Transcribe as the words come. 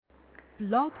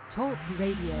Blog Talk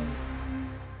Radio.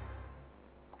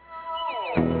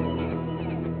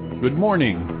 Good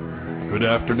morning, good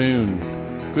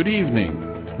afternoon, good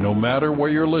evening, no matter where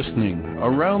you're listening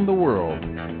around the world.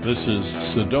 This is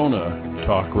Sedona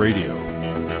Talk Radio.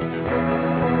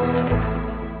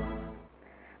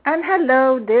 And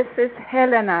hello, this is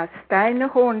Helena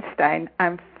Steiner-Hornsteyn.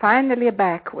 I'm finally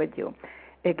back with you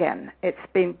again. It's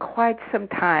been quite some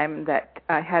time that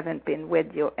I haven't been with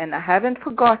you, and I haven't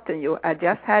forgotten you. I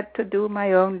just had to do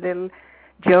my own little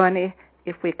journey,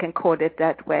 if we can call it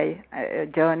that way, a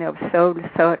journey of soul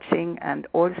searching, and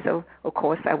also, of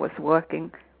course, I was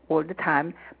working all the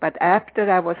time. But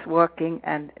after I was working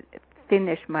and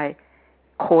finished my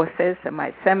courses and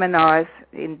my seminars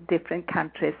in different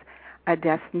countries, I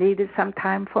just needed some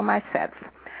time for myself.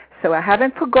 So I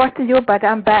haven't forgotten you, but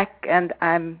I'm back, and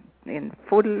I'm in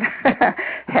full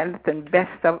health and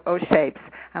best of shapes,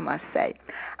 I must say.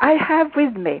 I have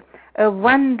with me a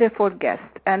wonderful guest,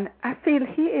 and I feel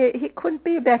he couldn't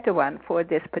be a better one for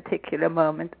this particular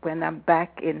moment when I'm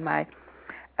back in my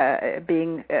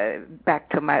being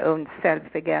back to my own self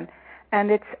again.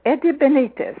 And it's Eddie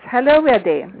Benitez. Hello,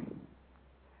 Eddie.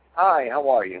 Hi, how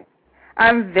are you?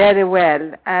 I'm very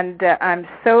well, and I'm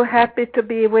so happy to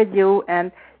be with you,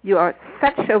 and you are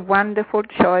such a wonderful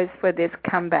choice for this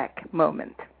comeback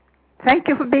moment. Thank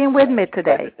you for being with me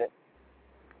today.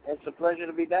 It's a pleasure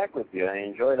to be back with you. I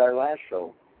enjoyed our last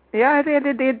show. Yeah, I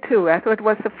really did too. I thought it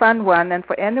was a fun one, and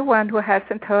for anyone who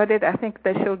hasn't heard it, I think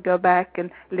they should go back and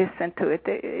listen to it.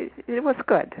 It was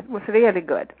good. It was really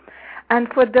good. And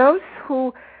for those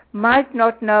who might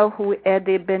not know who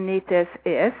Eddie Benitez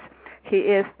is, he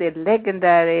is the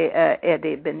legendary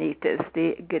Eddie Benitez,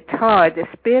 the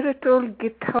spiritual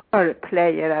guitar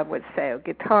player, I would say, or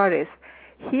guitarist.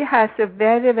 He has a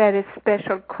very, very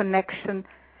special connection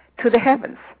to the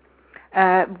heavens.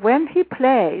 When he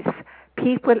plays,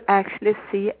 people actually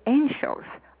see angels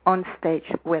on stage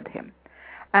with him.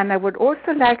 And I would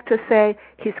also like to say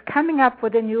he's coming up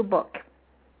with a new book,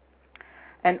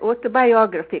 an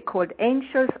autobiography called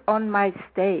Angels on My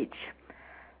Stage,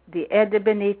 the Eddie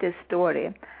Benitez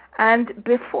story. And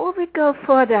before we go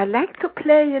further, I'd like to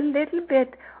play a little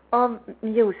bit of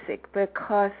music,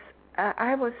 because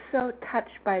I was so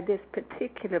touched by this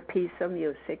particular piece of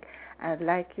music. I'd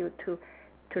like you to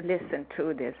listen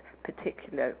to this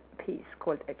particular piece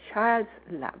called A Child's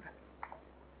Love.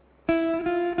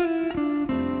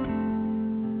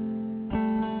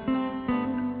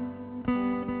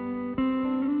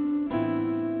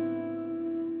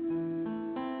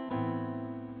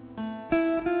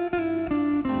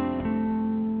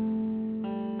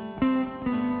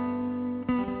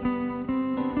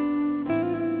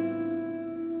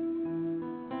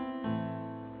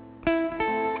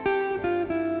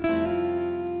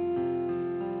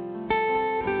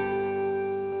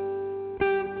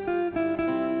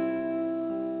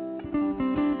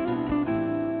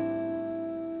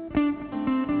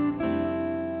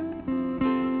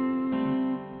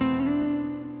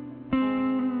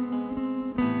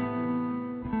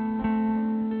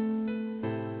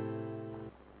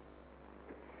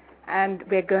 And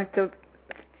we're going to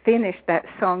finish that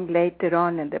song later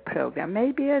on in the program,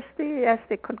 maybe as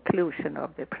the conclusion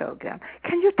of the program.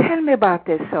 Can you tell me about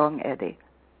this song, Eddie?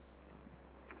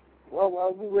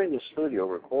 Well, we were in the studio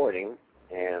recording,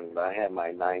 and I had my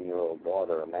 9-year-old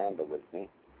daughter, Amanda, with me.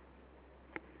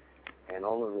 And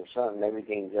all of a sudden,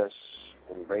 everything just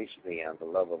embraced me on the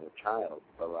love of a child,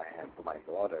 the love I had for my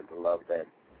daughter, the love that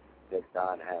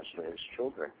God has for his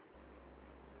children.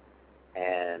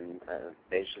 And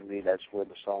basically, that's where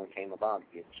the song came about,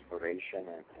 the inspiration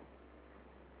and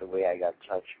the way I got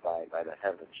touched by the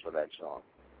heavens for that song.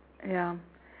 Yeah.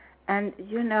 And,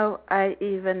 you know, I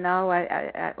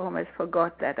almost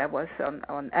forgot that I was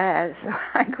on air, so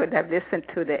I could have listened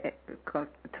to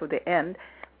the end.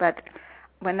 But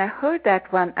when I heard that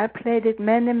one, I played it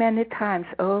many, many times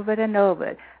over and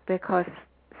over, because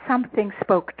something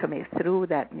spoke to me through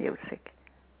that music.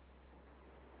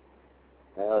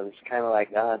 Well, it's kind of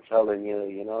like God telling you,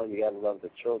 you got to love the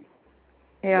children.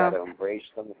 Yeah. You got to embrace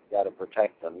them. You got to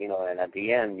protect them. And at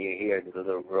the end, you hear the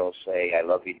little girl say, "I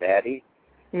love you, Daddy."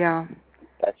 Yeah.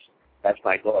 That's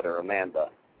my daughter, Amanda.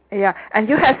 Yeah, and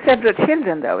you have several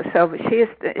children, though. So she's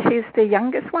the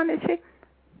youngest one, is she?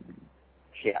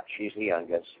 Yeah, she's the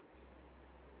youngest.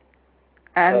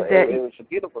 And so it was a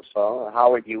beautiful song.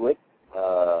 Howard Hewitt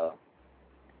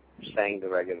sang the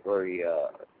record very.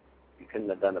 You couldn't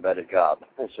have done a better job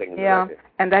singing the record. Yeah,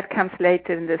 and that comes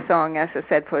later in the song. As I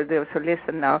said, for those who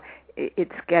listen now,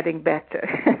 it's getting better.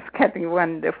 It's getting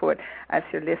wonderful as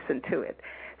you listen to it.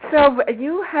 So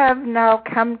you have now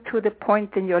come to the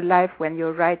point in your life when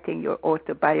you're writing your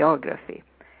autobiography.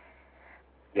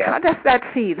 Yeah. How does that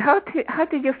feel? How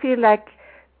did you feel like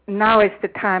now is the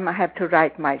time I have to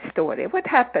write my story? What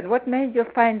happened? What made you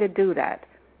finally do that?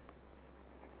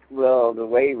 Well, the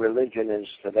way religion is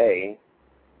today,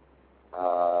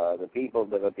 the people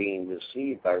that are being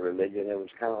deceived by religion, it was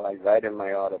kind of like writing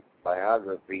my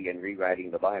autobiography and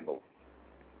rewriting the Bible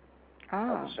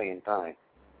at the same time.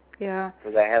 Yeah.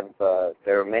 Because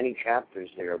there are many chapters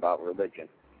there about religion.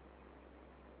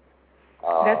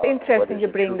 That's interesting you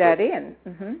bring that in.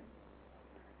 Mm-hmm.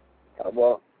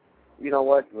 Well, you know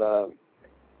what?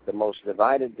 The most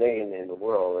divided day in the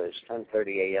world is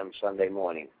 10:30 a.m. Sunday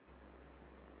morning.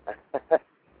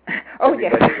 Oh,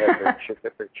 yes. Everybody has their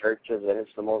different churches, and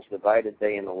it's the most divided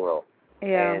day in the world.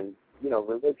 Yeah. And,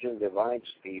 religion divides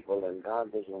people, and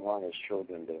God doesn't want his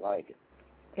children divided.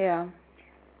 Yeah.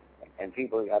 And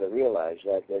people got to realize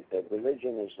that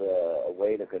religion is a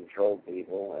way to control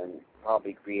people, and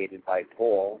probably created by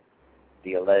Paul,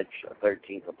 the alleged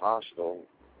 13th apostle.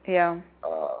 Yeah.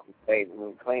 They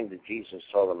claimed that Jesus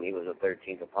told him he was a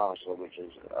 13th apostle, which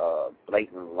is a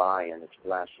blatant lie, and it's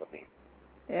blasphemy.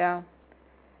 Yeah.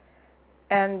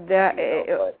 And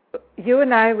you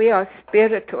and I, we are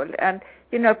spiritual. And,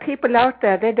 people out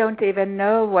there, they don't even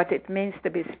know what it means to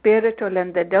be spiritual,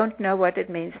 and they don't know what it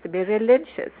means to be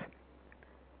religious.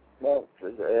 Well,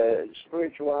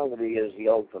 spirituality is the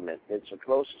ultimate. It's the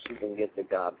closest you can get to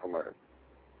God from earth.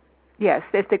 Yes,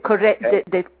 it's the correct,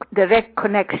 the direct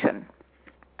connection.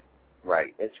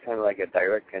 Right. It's kind of like a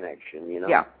direct connection,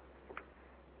 Yeah.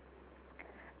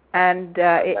 And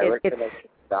direct it's connection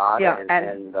to God, yeah,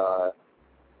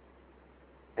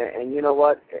 and you know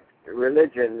what?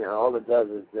 Religion, all it does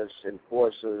is just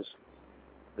enforces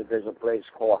that there's a place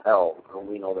called hell, and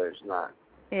we know there's not.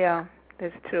 Yeah,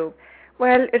 that's true.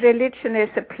 Well, religion is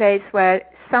a place where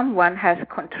someone has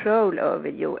control over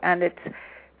you, and it's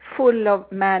full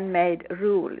of man-made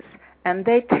rules, and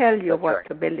they tell you That's what right.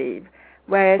 to believe,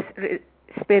 whereas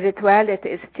spirituality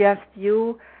is just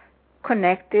you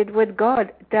connected with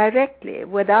God directly,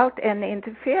 without any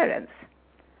interference.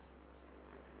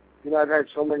 I've had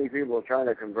so many people trying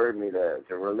to convert me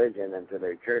to religion and to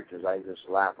their churches, I just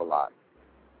laugh a lot.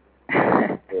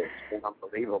 It's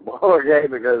unbelievable, okay,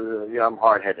 because I'm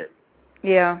hard-headed.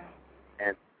 Yeah.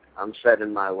 And I'm set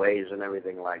in my ways and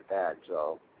everything like that.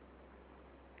 So,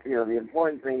 the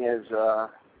important thing is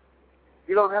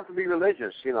you don't have to be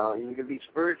religious. You can be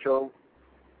spiritual,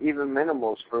 even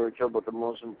minimal spiritual, but the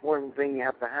most important thing you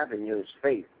have to have in you is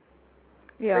faith.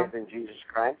 Yeah. Faith in Jesus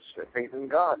Christ, faith in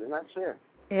God, and that's it.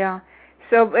 Yeah.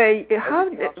 So how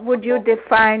would you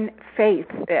define faith,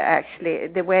 actually,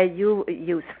 the way you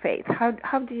use faith?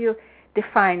 How do you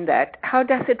define that? How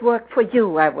does it work for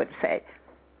you, I would say?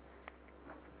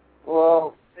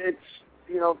 Well, it's,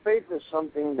 faith is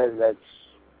something that's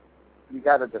you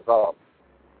got to develop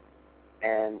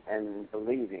and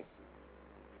believing.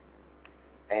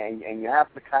 And you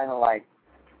have to kind of like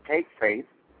take faith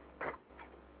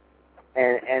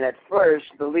and at first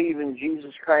believe in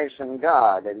Jesus Christ and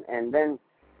God. And then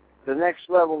the next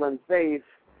level in faith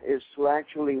is to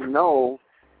actually know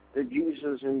that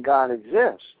Jesus and God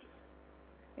exist.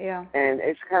 Yeah. And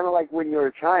it's kind of like when you're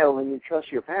a child and you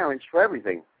trust your parents for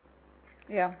everything.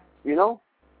 Yeah.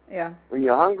 Yeah. When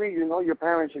you're hungry, your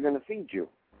parents are going to feed you.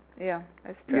 Yeah,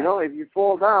 that's true. If you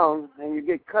fall down and you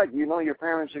get cut, your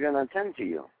parents are going to attend to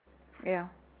you. Yeah.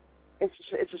 It's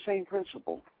the same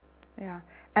principle. Yeah.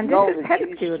 And this has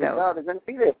helped you, though. God is going to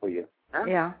be there for you. Huh?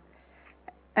 Yeah.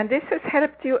 And this has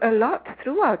helped you a lot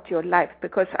throughout your life,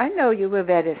 because I know you were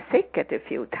very sick at a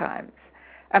few times.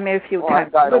 I mean, a few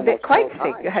times. You were quite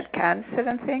sick. You had cancer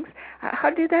and things. How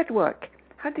did that work?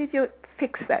 How did you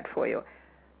fix that for you?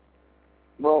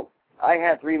 Well, I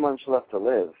had 3 months left to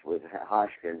live with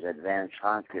Hodgkin's, advanced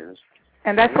Hodgkin's.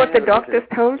 And that's what the doctors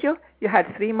told you? You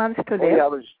had 3 months to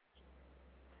live?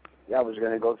 Yeah, I was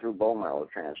going to go through bone marrow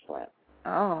transplant.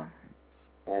 Oh.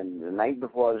 And the night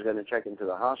before I was going to check into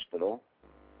the hospital,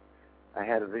 I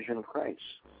had a vision of Christ.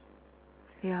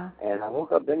 Yeah. And I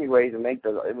woke up anyway it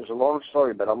was a long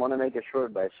story, but I want to make it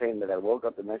short by saying that I woke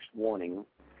up the next morning.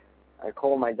 I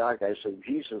called my doctor. I said,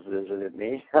 Jesus visited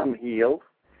me. I'm healed.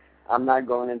 I'm not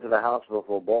going into the hospital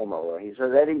for bone marrow. He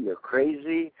said, Eddie, you're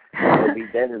crazy. You'll be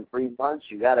dead in 3 months.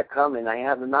 You got to come. And I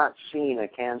have not seen a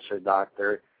cancer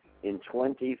doctor in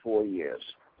 24 years.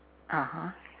 Uh-huh.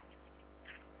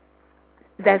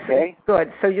 That's okay.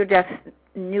 Good. So you just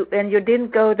knew, and you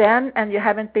didn't go then, and you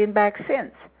haven't been back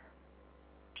since?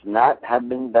 Have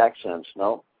been back since,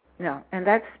 no. No, and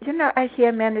that's, I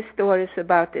hear many stories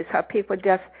about this, how people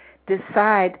just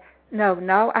decide No,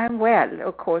 now I'm well.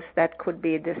 Of course, that could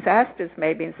be disastrous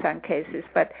maybe in some cases,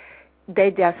 but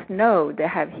they just know they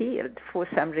have healed for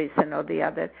some reason or the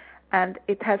other, and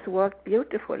it has worked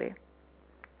beautifully.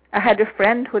 I had a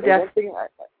friend who just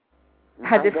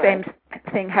had the same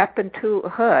thing happen to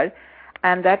her,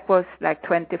 and that was like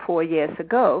 24 years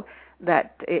ago,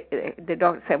 that the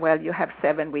doctor said, well, you have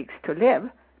 7 weeks to live,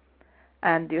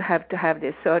 and you have to have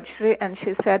this surgery. And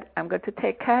she said, I'm going to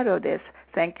take care of this.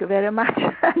 Thank you very much.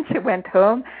 And she went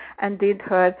home and did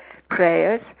her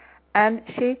prayers, and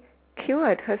she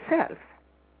cured herself.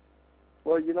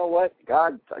 Well, you know what?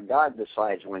 God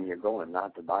decides when you're going,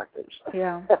 not the doctors.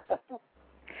 Yeah.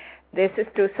 This is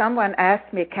true. Someone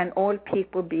asked me, can all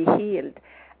people be healed?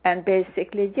 And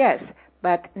basically, yes,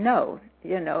 but no,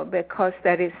 because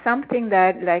there is something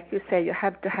that, like you say, you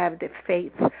have to have the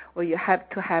faith, or you have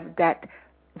to have that,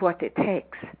 what it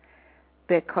takes,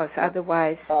 because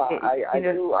otherwise... I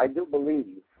do believe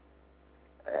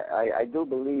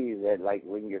that, like,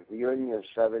 when you're in your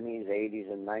 70s,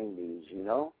 80s, and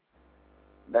 90s,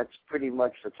 that's pretty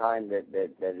much the time that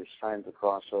it's time to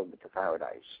cross over to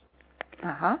paradise.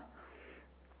 Uh-huh.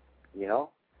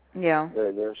 Yeah.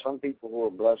 There are some people who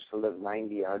are blessed to live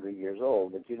 90, 100 years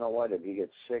old, but you know what? If you get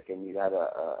sick and you got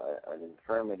an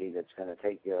infirmity that's going to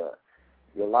take your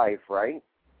life, right?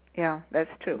 Yeah, that's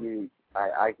true.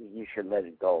 I think you should let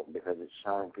it go, because it's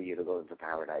time for you to go into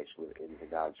paradise, into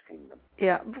God's kingdom.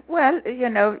 Yeah, well,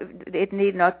 it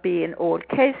need not be in all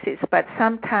cases, but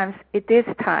sometimes it is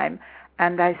time.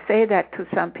 And I say that to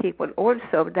some people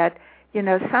also, that,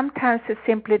 sometimes it's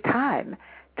simply time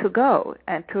to go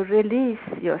and to release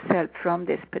yourself from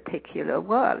this particular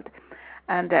world.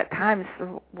 And at times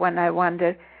when I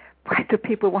wonder, why do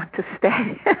people want to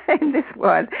stay in this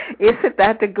world? Is it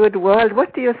that a good world?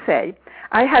 What do you say?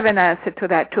 I have an answer to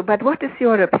that too, but what is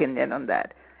your opinion on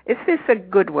that? Is this a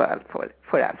good world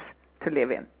for us to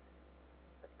live in?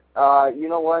 You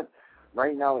know what?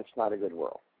 Right now it's not a good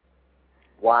world.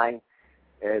 Why?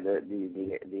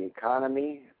 The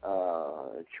economy,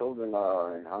 children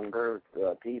are in hunger,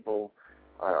 people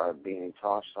are being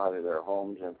tossed out of their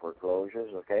homes in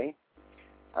foreclosures, okay?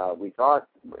 We thought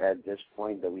at this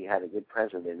point that we had a good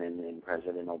president in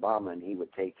President Obama, and he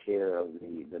would take care of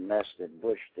the mess that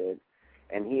Bush did,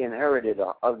 and he inherited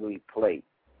an ugly plate,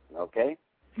 okay?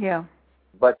 Yeah.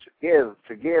 But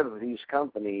to give these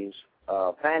companies,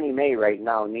 Fannie Mae right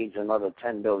now needs another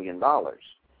 $10 billion,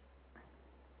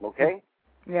 okay?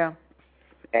 Yeah.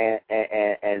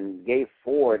 And gave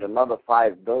Ford another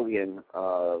 $5 billion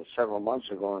several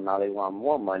months ago, and now they want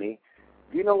more money.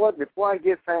 You know what? Before I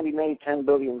give Fannie Mae $10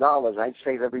 billion, I'd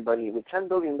save everybody. With $10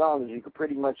 billion, you could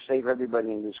pretty much save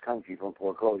everybody in this country from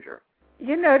foreclosure.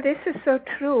 This is so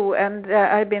true, and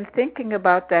I've been thinking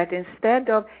about that. Instead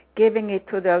of giving it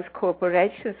to those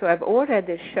corporations who have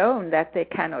already shown that they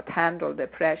cannot handle the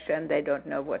pressure and they don't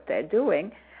know what they're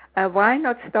doing, why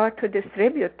not start to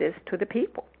distribute this to the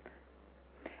people?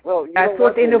 Well, I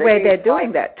thought in a way they're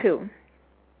doing that too,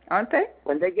 aren't they?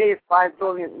 When they gave $5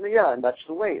 billion, yeah, that's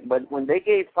the way. But when they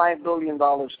gave $5 billion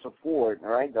to Ford,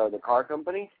 right, the car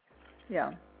company,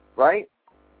 yeah, right.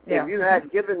 Yeah.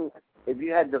 If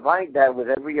you had divided that with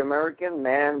every American,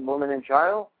 man, woman, and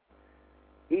child,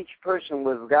 each person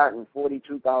would have gotten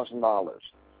 $42,000.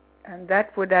 And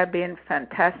that would have been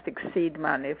fantastic seed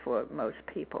money for most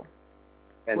people.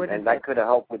 And that could have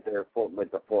helped with the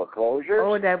foreclosures.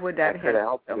 Oh, that would have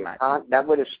helped so much. That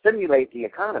would have stimulated the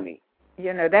economy.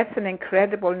 That's an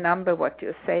incredible number, what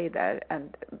you say there.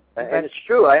 And it's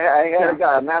true. I had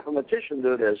a mathematician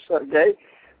do this, okay?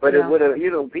 But it would have,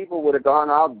 people would have gone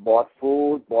out, bought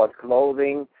food, bought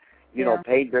clothing,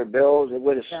 paid their bills. It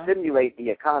would have stimulated the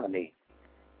economy.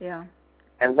 Yeah.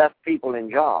 And left people in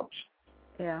jobs.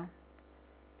 Yeah.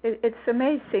 It's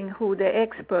amazing who the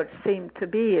experts seem to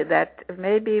be, that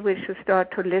maybe we should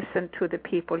start to listen to the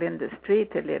people in the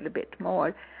street a little bit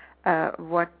more,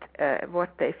 what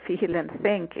they feel and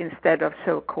think, instead of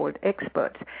so-called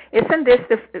experts. Isn't this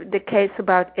the case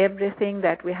about everything,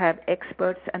 that we have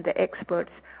experts, and the experts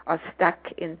are stuck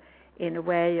in a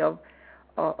way of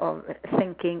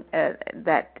thinking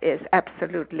that is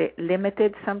absolutely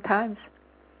limited sometimes?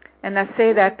 And I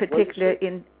say that particularly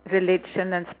in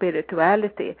religion and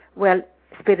spirituality. Well,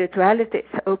 spirituality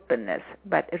is openness,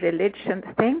 but religion,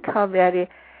 think how very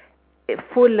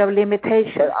full of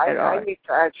limitations there are. I need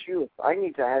to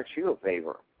ask you a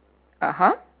favor.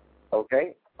 Uh-huh.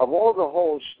 Okay? Of all the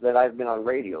hosts that I've been on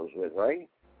radios with, right?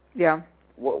 Yeah.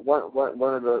 One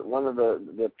of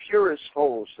the purest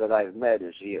hosts that I've met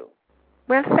is you.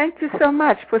 Well, thank you so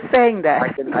much for saying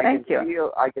that. Thank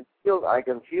you. I can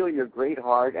feel your great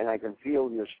heart, and I can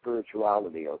feel your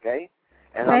spirituality, okay?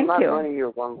 And Thank I'm not you. running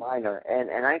your one-liner.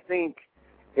 And I think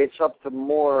it's up to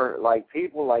more like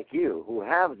people like you who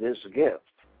have this gift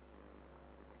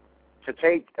to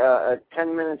take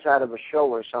 10 minutes out of a show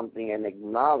or something and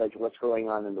acknowledge what's going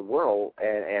on in the world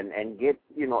and get,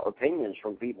 opinions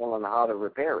from people on how to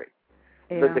repair it.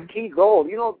 Yeah. The key goal,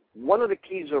 one of the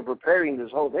keys of repairing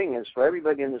this whole thing is for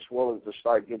everybody in this world to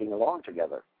start getting along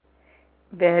together.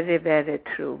 Very, very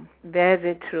true.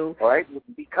 Very true. All right?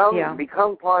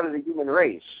 Become part of the human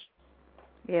race.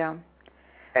 Yeah.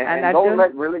 And don't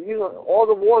let religion, all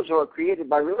the wars are created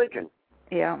by religion.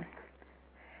 Yeah.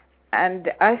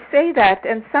 And I say that,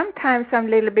 and sometimes I'm a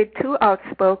little bit too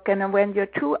outspoken, and when you're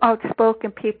too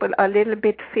outspoken, people are a little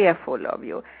bit fearful of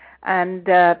you. And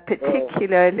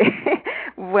particularly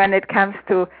when it comes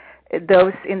to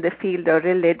those in the field of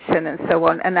religion and so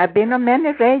on. And I've been on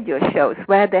many radio shows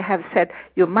where they have said,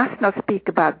 you must not speak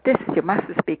about this, you must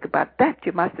speak about that,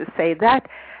 you must say that.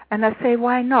 And I say,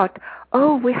 why not?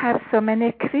 Oh, we have so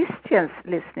many Christians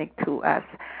listening to us.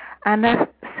 And I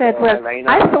said,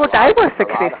 I thought I was a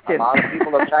Christian. A lot of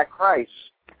people attack Christ.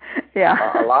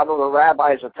 Yeah. A lot of the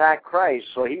rabbis attack Christ,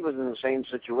 so he was in the same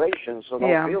situation, so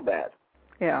don't feel bad.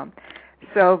 Yeah.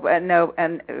 So, no,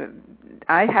 and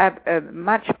I have a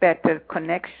much better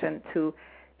connection to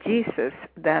Jesus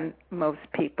than most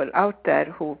people out there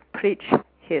who preach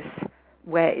his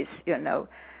ways,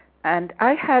 And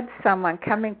I had someone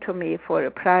coming to me for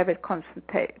a private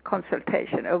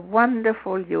consultation, a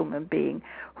wonderful human being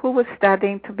who was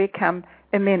studying to become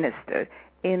a minister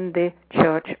in the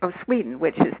Church of Sweden,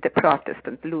 which is the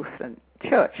Protestant Lutheran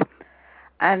Church.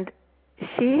 And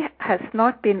she has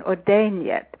not been ordained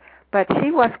yet, but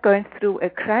she was going through a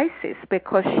crisis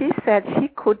because she said she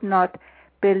could not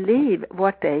believe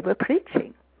what they were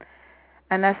preaching.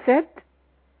 And I said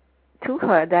to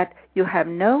her that you have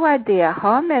no idea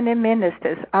how many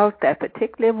ministers out there,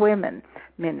 particularly women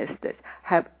ministers,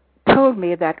 have told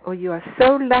me that, oh, you are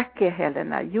so lucky,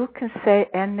 Helena, you can say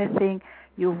anything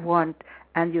you want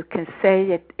and you can say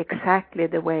it exactly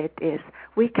the way it is.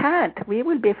 We can't. We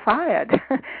will be fired.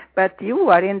 But you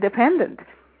are independent.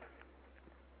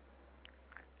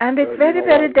 And it's very,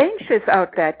 very dangerous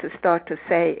out there to start to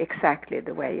say exactly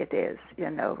the way it is,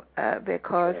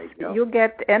 because you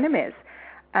get enemies.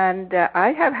 And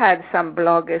I have had some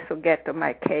bloggers who get on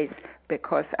my case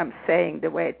because I'm saying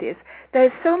the way it is.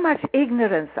 There's so much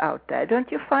ignorance out there. Don't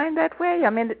you find that way? I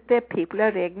mean, the people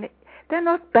are ignorant. They're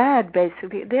not bad,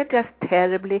 basically. They're just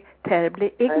terribly,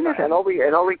 terribly ignorant. And all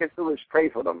we can do is pray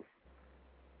for them.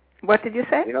 What did you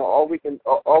say? All we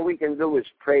can do is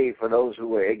pray for those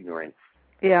who are ignorant.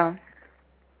 Yeah.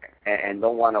 And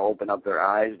don't want to open up their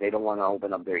eyes. They don't want to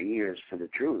open up their ears to the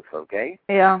truth. Okay.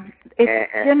 Yeah.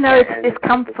 It's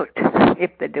comfort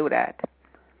if they do that.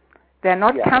 They're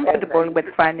not comfortable with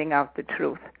finding out the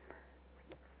truth.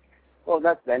 Well,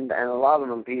 and a lot of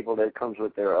them people that comes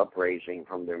with their upraising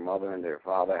from their mother and their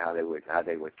father, how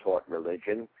they were taught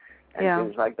religion and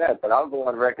things like that. But I'll go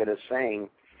on record as saying,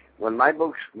 when my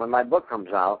book comes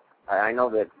out, I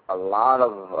know that a lot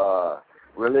of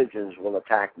religions will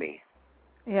attack me.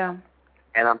 Yeah.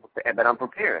 But I'm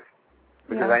prepared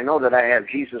because I know that I have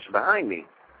Jesus behind me.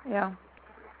 Yeah.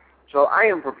 So I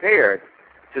am prepared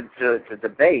to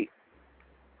debate,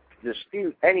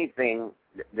 dispute anything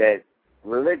that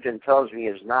religion tells me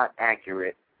is not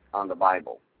accurate on the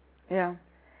Bible. Yeah.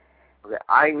 Okay,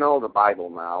 I know the Bible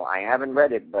now. I haven't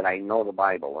read it, but I know the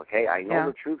Bible, okay? I know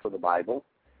the truth of the Bible,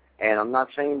 and I'm not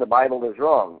saying the Bible is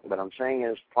wrong. What I'm saying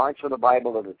is parts of the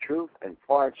Bible are the truth, and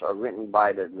parts are written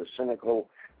by the cynical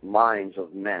minds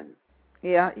of men.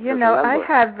 Yeah, I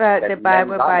have the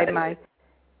Bible by my...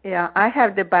 Yeah, I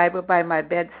have the Bible by my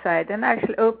bedside, and I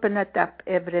actually open it up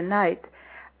every night,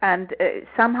 and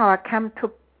somehow I come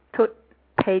to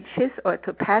pages or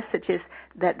to passages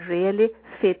that really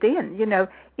fit in,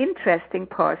 interesting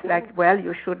parts like,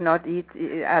 you should not eat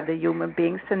other human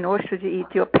beings, and nor should you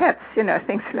eat your pets,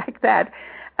 things like that.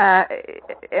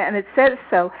 And it says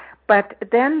so. But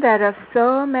then there are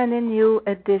so many new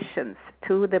additions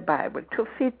to the Bible to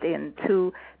fit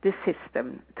into the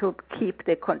system, to keep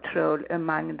the control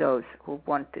among those who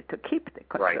wanted to keep the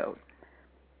control. Right.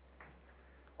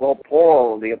 Well,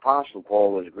 Paul, the Apostle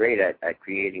Paul, was great at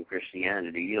creating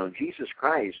Christianity. Jesus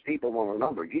Christ, people won't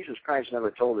remember, Jesus Christ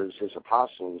never told his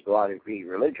apostles go out and create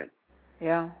religion.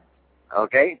 Yeah.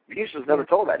 Okay? Jesus never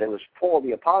told that. It was Paul,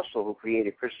 the Apostle, who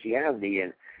created Christianity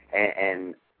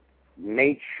and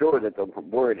made sure that the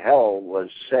word hell was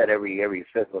said every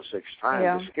fifth or sixth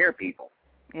time to scare people.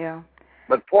 Yeah.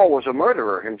 But Paul was a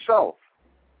murderer himself.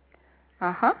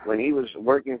 Uh-huh. When he was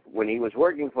working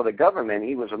for the government,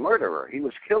 he was a murderer. He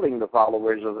was killing the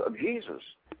followers of Jesus.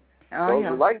 those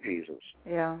who like Jesus.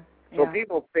 Yeah. So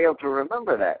people fail to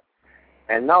remember that.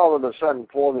 And now all of a sudden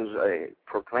Paul is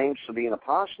proclaims to be an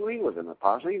apostle. He was an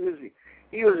apostle. He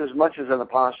was as much as an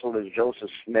apostle as Joseph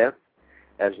Smith,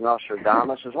 as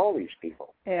Nostradamus, as all these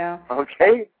people. Yeah.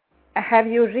 Okay? Have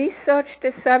you researched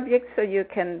the subject so you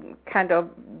can kind of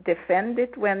defend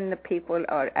it when the people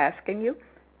are asking you?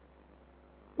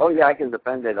 Oh, yeah, I can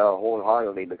defend it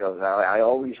wholeheartedly because I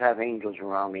always have angels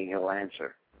around me who'll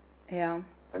answer. Yeah.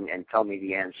 And tell me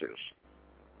the answers.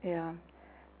 Yeah.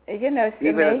 You know, so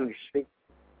even as we speak.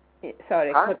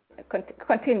 Sorry, huh?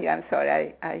 Continue. I'm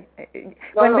sorry.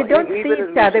 When we don't see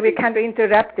each other, we kind of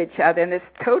interrupt each other, and it's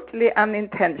totally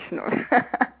unintentional.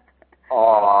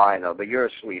 Oh, I know, but you're a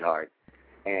sweetheart,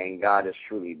 and God has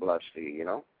truly blessed you, you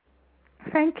know.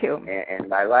 Thank you. And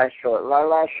my last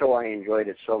show, I enjoyed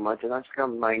it so much, and that's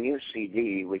come my new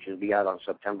CD, which will be out on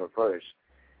September 1st.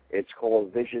 It's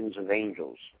called Visions of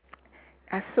Angels.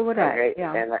 I saw that. Okay?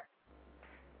 Yeah.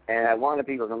 And I wanted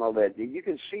people to know that you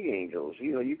can see angels.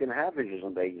 You know, you can have visions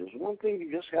of angels. One thing, you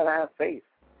just got to have faith.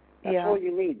 That's all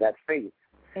you need, that faith.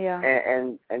 Yeah.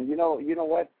 And you know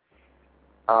what?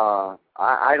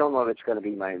 I don't know if it's going to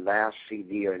be my last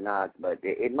CD or not, but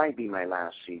it might be my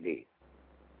last CD.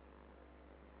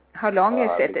 How long is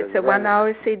it? It's a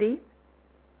 1-hour CD?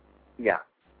 Yeah.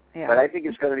 Yeah. But I think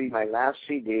it's going to be my last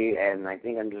CD, and I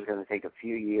think I'm just going to take a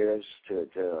few years to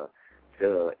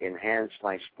enhance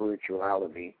my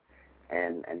spirituality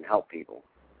and help people.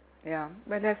 Yeah,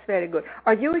 but that's very good.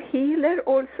 Are you a healer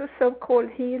also, so-called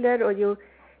healer, or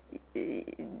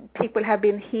people have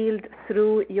been healed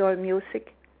through your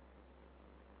music?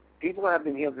 People have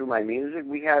been healed through my music.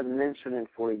 We had an incident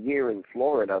for a year in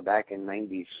Florida back in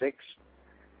 '96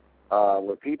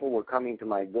 where people were coming to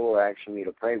my door asking me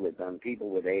to pray with them. People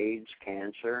with AIDS,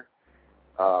 cancer,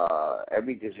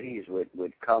 every disease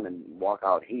would come and walk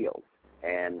out healed.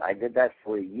 And I did that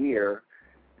for a year,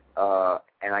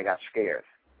 and I got scared.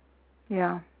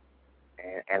 Yeah.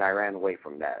 And I ran away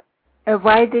from that.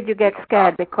 Why did you get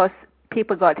scared? Because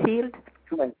people got healed?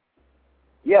 Too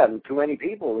many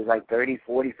people. It was like 30,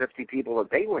 40, 50 people a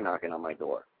day were knocking on my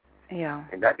door. Yeah.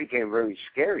 And that became very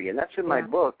scary. And that's in my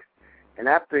book. And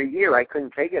after a year, I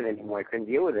couldn't take it anymore. I couldn't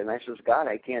deal with it. And I says, God,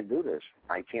 I can't do this.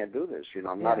 I can't do this. You know,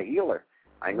 I'm not a healer.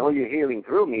 I know you're healing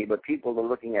through me, but people are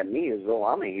looking at me as though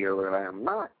I'm a healer, and I am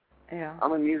not. Yeah.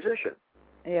 I'm a musician.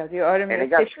 Yeah, you are a musician. And it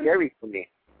got scary for me.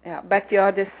 Yeah, but you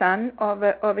are the son of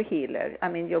a healer. I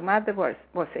mean, your mother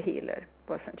was a healer,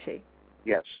 wasn't she?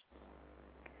 Yes.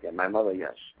 Yeah, my mother,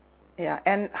 yes. Yeah,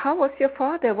 and how was your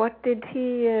father? What did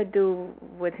he do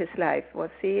with his life? Was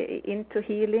he into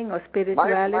healing or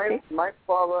spirituality? My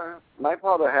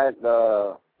father had.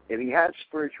 If he had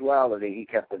spirituality, he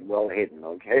kept it well hidden.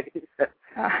 Okay,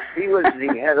 he was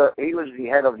the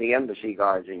head of the embassy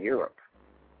guards in Europe.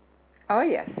 Oh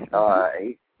yes.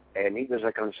 He was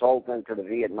a consultant to the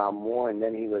Vietnam War, and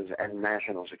then he was in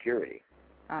national security.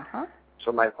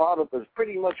 So my father was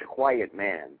pretty much a quiet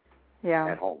man. Yeah.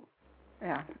 At home.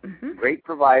 Yeah. Mm-hmm. Great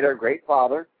provider, great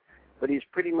father, but he's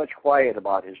pretty much quiet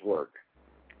about his work.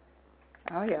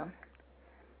 Oh yeah.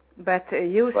 But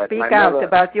you speak out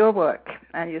about your work,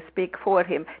 and you speak for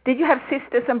him. Did you have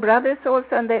sisters and brothers also,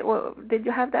 and did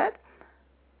you have that?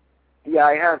 Yeah,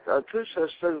 I have 2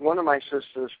 sisters. One of my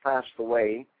sisters passed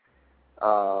away.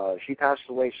 She passed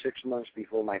away 6 months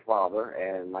before my father,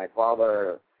 and my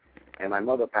father and my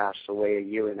mother passed away a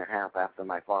year and a half after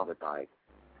my father died.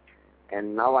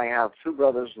 And now I have 2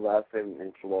 brothers left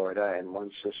in Florida and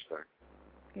 1 sister.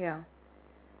 Yeah.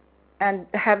 And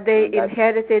have they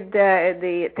inherited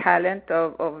the talent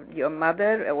of your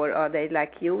mother, or are they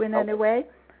like you in any way?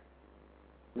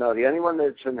 No, the only one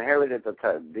that's inherited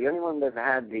the only one that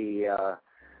had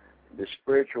the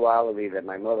spirituality that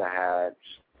my mother had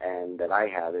and that I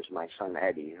have is my son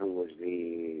Eddie, who was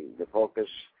the focus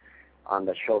on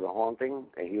the show The Haunting,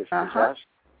 and he was possessed.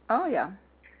 Oh yeah.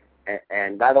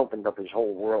 And that opened up his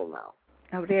whole world now.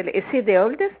 Oh really? Is he the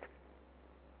oldest?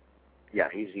 Yeah,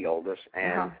 he's the oldest,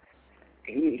 and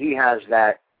he has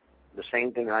the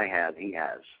same thing I had. He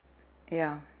has.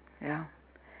 Yeah, yeah.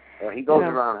 Well, he goes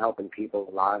around helping people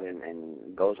a lot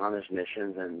and goes on his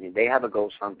missions, and they have a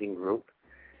ghost hunting group.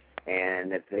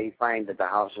 And if they find that the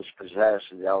house is possessed,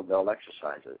 they'll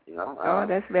exorcise it. You know. Oh,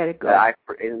 that's very good.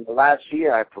 In the last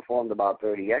year, I performed about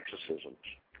 30 exorcisms.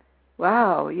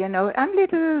 Wow, you know, I'm a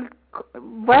little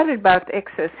worried about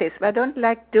exorcism. I don't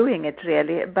like doing it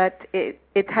really, but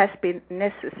it has been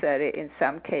necessary in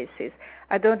some cases.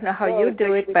 I don't know how you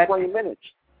do it, but 20 minutes.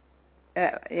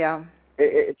 Yeah.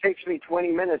 It takes me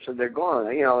 20 minutes and they're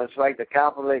gone. You know, it's like the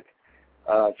Catholic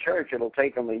Church. It'll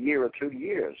take them a year or 2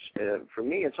 years. For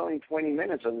me, it's only 20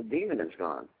 minutes and the demon is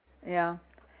gone. Yeah.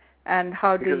 And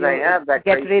how do because you I have that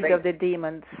get great rid faith. of the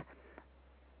demons?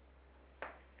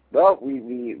 Well,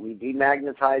 we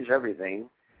demagnetize everything,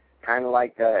 kind of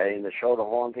like in the show The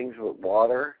Hauntings with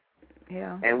water.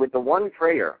 Yeah. And with the one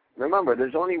prayer. Remember,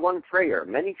 there's only one prayer.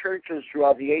 Many churches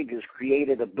throughout the ages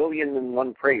created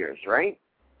 1,000,001 prayers, right?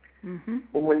 Mm-hmm.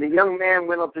 But when the young man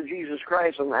went up to Jesus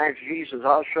Christ and asked Jesus,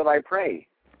 how should I pray?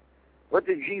 What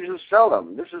did Jesus tell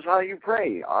him? This is how you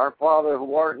pray. Our Father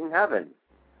who art in heaven.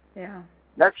 Yeah.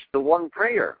 That's the one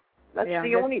prayer. That's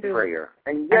the only true. prayer.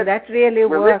 And yet, that really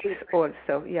works religion,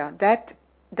 also. Yeah, that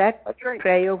that's right.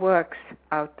 prayer works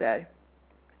out there.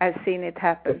 I've seen it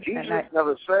happen. But Jesus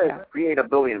never said, create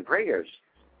 1,000,000,000 prayers.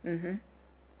 Mm-hmm.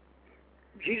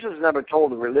 Jesus never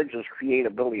told the religions create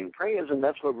 1,000,000,000 prayers, and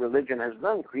that's what religion has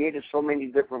done. Created so many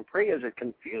different prayers, it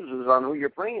confuses on who you're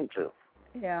praying to.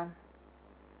 Yeah.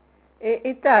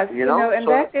 It does, you know, and so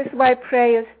that is why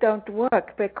prayers don't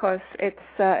work, because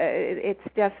it's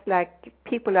just like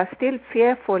people are still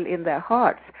fearful in their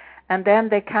hearts, and then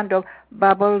they kind of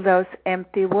bubble those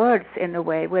empty words in a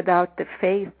way without the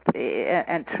faith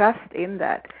and trust in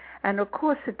that. And of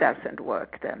course it doesn't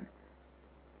work then.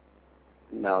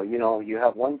 No, you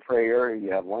have one prayer,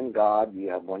 you have one God, you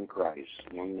have one Christ,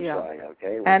 one Messiah,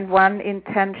 okay? And one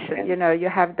intention, you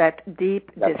have that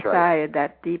deep desire,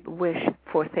 that deep wish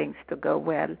for things to go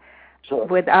well, so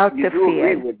without the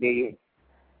fear. Agree with me,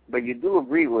 but you do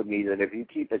agree with me that if you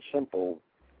keep it simple,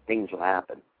 things will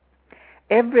happen.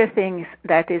 Everything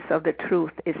that is of the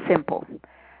truth is simple.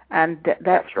 And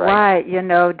that's why,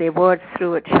 the words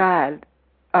through a child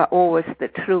are always the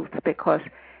truth, because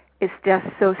it's just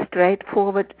so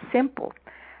straightforward, simple.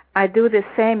 I do the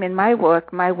same in my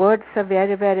work. My words are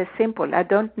very, very simple. I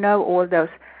don't know all those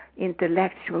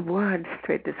intellectual words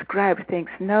to describe things.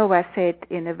 No, I say it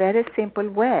in a very simple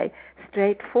way,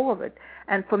 straightforward.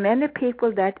 And for many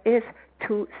people, that is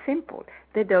too simple.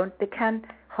 They can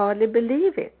hardly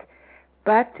believe it.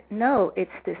 But no,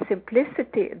 it's the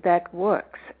simplicity that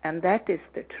works, and that is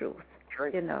the truth.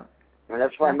 Right. And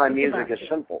that's why my music is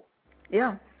simple.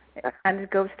 Yeah. And it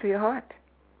goes to your heart.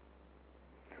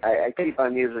 I keep my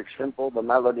music simple, the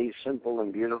melodies simple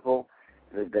and beautiful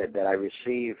that I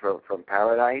receive from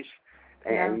Paradise.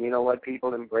 And you know what?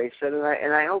 People embrace it.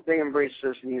 And I hope they embrace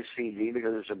this new CD,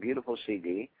 because it's a beautiful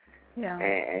CD. Yeah.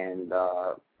 And,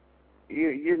 to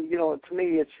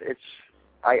me,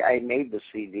 I made the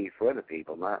CD for the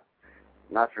people, not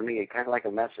for me. It's kind of like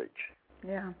a message.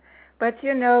 Yeah. But,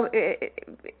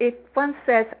 if one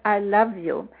says, I love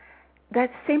you,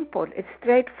 that's simple. It's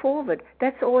straightforward.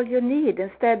 That's all you need,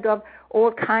 instead of all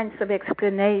kinds of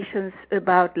explanations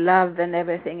about love and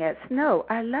everything else. No,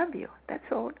 I love you. That's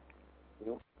all.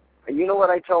 And you know what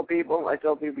I tell people? I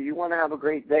tell people, you want to have a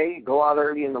great day? Go out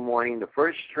early in the morning. The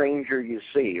first stranger you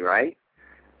see, right?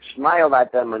 Smile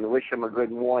at them and wish them a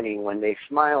good morning. When they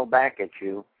smile back at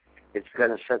you, it's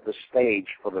going to set the stage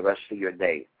for the rest of your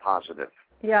day, positive.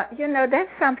 Yeah, that's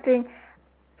something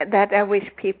that I wish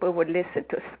people would listen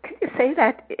to. Can you say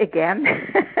that again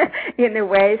in a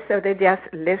way so they just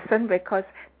listen? Because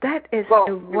that is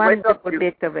a wonderful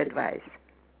bit of advice.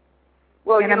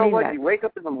 Well, you know what? You wake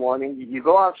up in the morning, you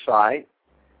go outside,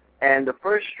 and the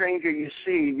first stranger you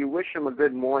see, you wish them a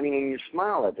good morning and you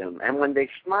smile at them. And when they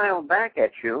smile back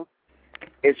at you,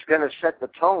 it's going to set the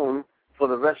tone for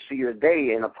the rest of your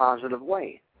day in a positive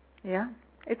way. Yeah,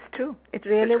 it's true. It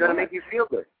really works. It's going to make you feel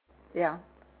good. Yeah.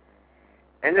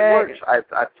 And it works.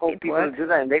 I've told people to do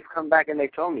that, and they've come back and they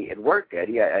told me, it worked,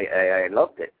 Eddie. I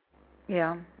loved it.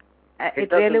 Yeah.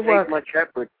 It really works. It doesn't take much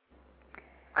effort.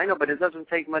 I know, but it doesn't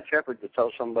take much effort to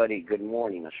tell somebody good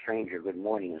morning, a stranger good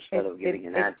morning, instead of giving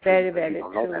an attitude. It's very, very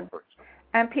true.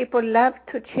 And people love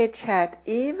to chit-chat,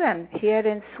 even here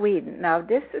in Sweden. Now,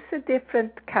 this is a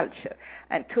different culture.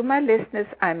 And to my listeners,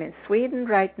 I'm in Sweden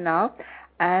right now,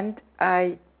 and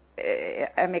I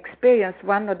am experiencing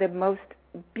one of the most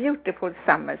beautiful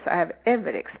summers I have ever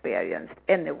experienced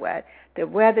anywhere. The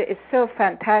weather is so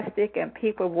fantastic, and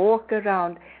people walk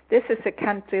around. This is a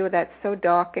country that's so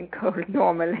dark and cold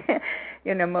normally,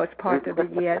 most part of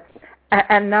the year.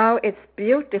 And now it's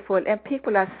beautiful, and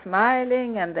people are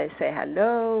smiling, and they say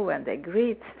hello, and they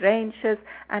greet strangers,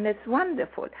 and it's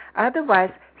wonderful.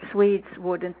 Otherwise, Swedes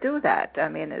wouldn't do that. I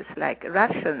mean, it's like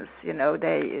Russians,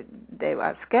 they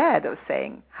are scared of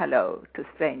saying hello to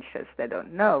strangers. They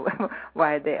don't know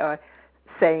why they are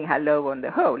saying hello on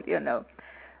the whole,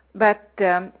 But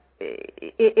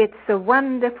it's a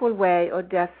wonderful way of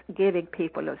just giving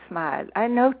people a smile. I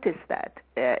noticed that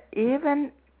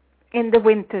even in the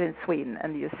winter in Sweden,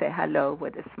 and you say hello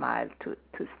with a smile to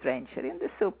stranger in the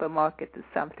supermarket or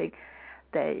something,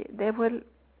 they will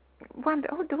wonder,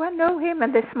 oh, do I know him?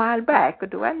 And they smile back. Or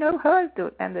do I know her?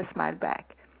 And they smile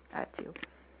back at you.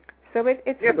 So it's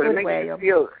a good way of...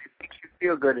 It makes you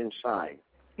feel good inside.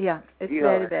 Yeah, it's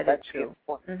very, very that's true.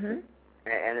 Mm-hmm.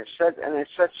 And it sets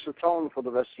the tone for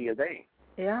the rest of your day.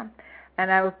 Yeah,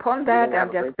 and upon that,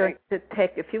 I'm just going to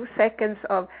take a few seconds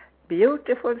of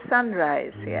beautiful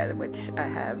sunrise here, which I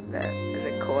have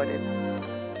recorded.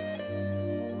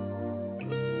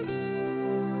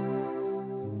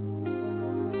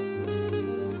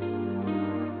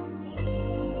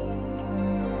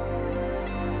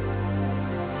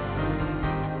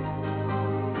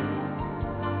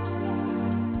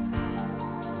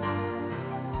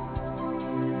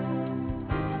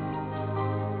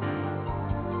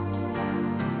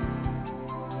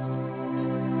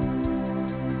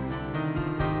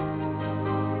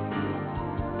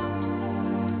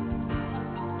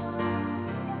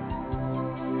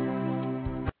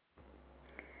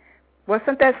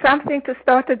 Wasn't there something to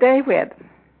start the day with?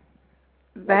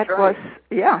 That was,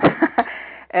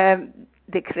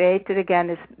 the creator again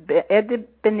is Eddie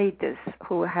Benitez,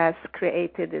 who has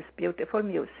created this beautiful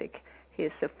music.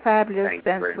 He's a fabulous,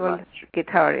 sensual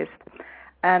guitarist.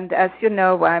 And as you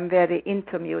know, I'm very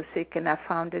into music, and I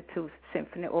founded 2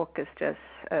 symphony orchestras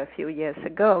a few years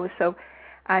ago. So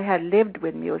I had lived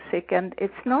with music, and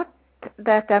it's not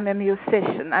that I'm a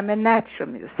musician. I'm a natural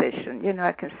musician. You know,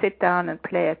 I can sit down and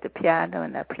play at the piano,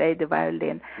 and I play the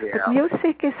violin. Yeah. But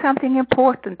music is something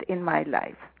important in my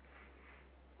life.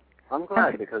 I'm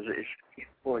glad, because it's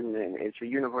important, and it's a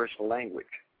universal language.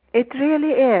 It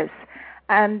really is.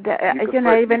 And,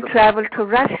 I even traveled to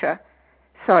Russia.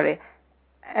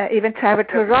 Even traveled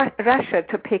to Russia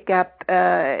to pick up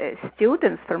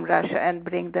students from Russia and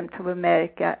bring them to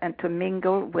America and to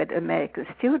mingle with American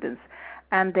students.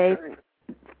 And they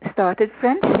started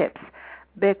friendships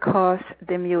because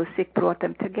the music brought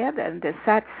them together. And they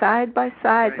sat side by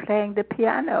side playing the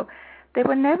piano. They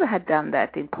would never have done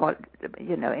that in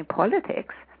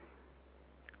politics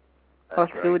or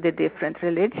through the different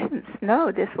religions.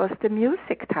 No, this was the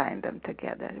music tying them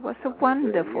together. It was a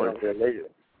wonderful... religion.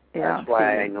 That's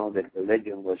why I know that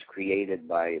religion was created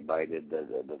by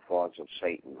the thoughts of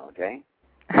Satan, okay?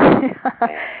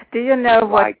 Do you know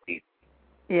what...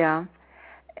 Yeah.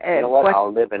 You know what?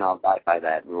 I'll live and I'll die by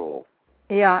that rule.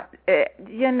 Yeah.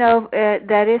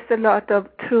 There is a lot of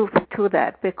truth to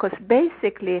that, because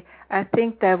basically I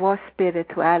think there was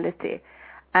spirituality,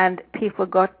 and people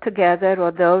got together,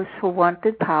 or those who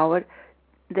wanted power,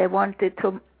 they wanted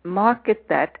to market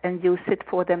that and use it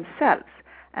for themselves.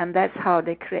 And that's how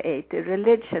they created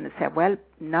religion. They said, well,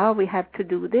 now we have to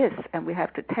do this, and we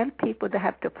have to tell people they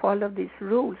have to follow these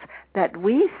rules that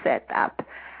we set up.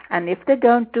 And if they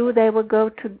don't do, they will go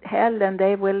to hell, and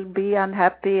they will be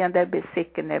unhappy, and they'll be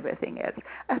sick and everything else.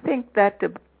 I think that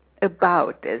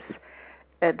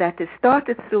that it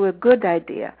started through a good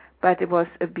idea, but it was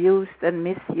abused and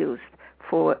misused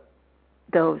for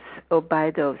those or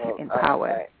by those in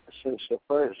power. Since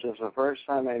the first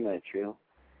time I met you,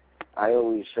 I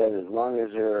always said, as long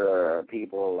as there are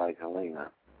people like Helena,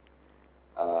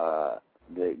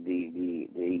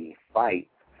 the fight,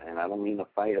 and I don't mean a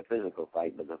fight, a physical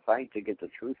fight, but the fight to get the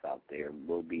truth out there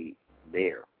will be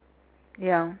there.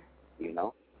 Yeah.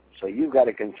 So you've got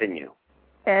to continue.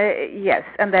 Yes,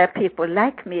 and there are people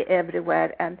like me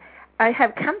everywhere, and I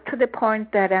have come to the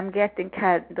point that I'm getting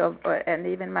kind of, and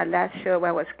even my last show,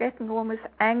 I was getting almost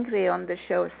angry on the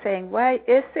show, saying, why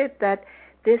is it that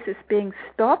this is being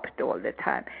stopped all the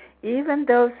time? Even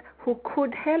those who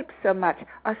could help so much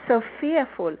are so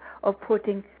fearful of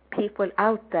putting people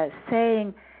out there,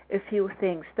 saying a few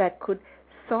things that could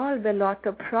solve a lot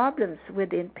of problems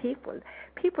within people.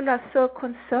 People are so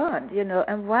concerned,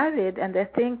 and worried, and they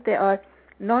think they are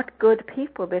not good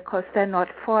people because they're not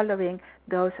following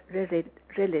those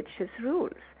religious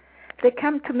rules. They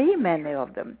come to me, many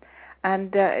of them,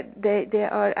 and they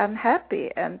are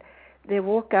unhappy, and they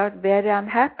walk out very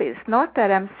unhappy. It's not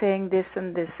that I'm saying this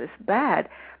and this is bad,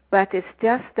 but it's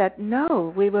just that,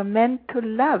 no, we were meant to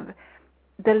love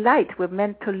the light. We're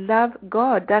meant to love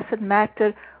God. Doesn't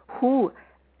matter who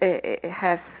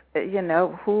has,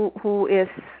 who is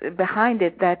behind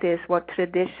it. That is what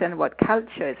tradition, what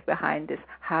culture is behind this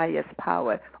highest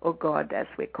power, or God as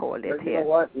we call it but here. You know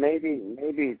what?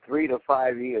 Maybe 3 to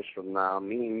 5 years from now,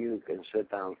 me and you can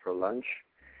sit down for lunch,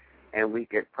 and we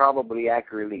could probably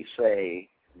accurately say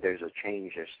there's a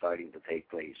change that's starting to take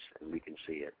place, and we can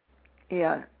see it.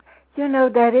 Yeah.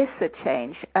 There is a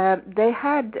change. They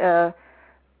had a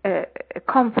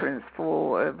conference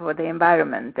for the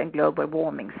environment and global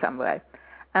warming somewhere,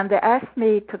 and they asked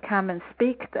me to come and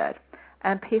speak there.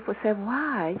 And people say,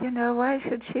 why? Why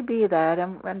should she be there?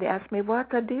 And when they ask me,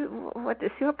 what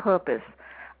is your purpose?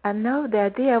 I know the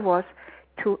idea was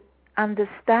to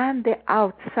understand the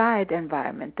outside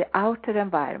environment, the outer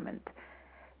environment.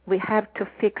 We have to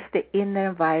fix the inner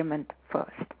environment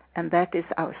first, and that is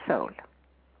our soul.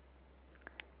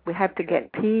 We have to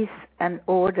get peace and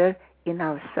order in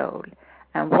our soul.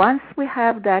 And once we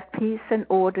have that peace and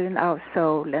order in our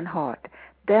soul and heart,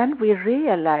 then we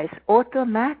realize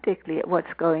automatically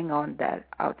what's going on there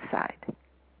outside.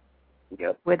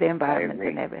 Yep. With the environment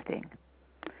and everything.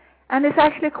 And it's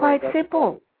actually quite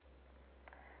simple.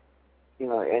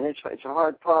 And it's a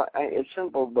hard it's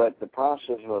simple, but the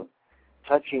process of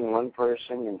touching one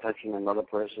person and touching another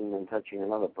person and touching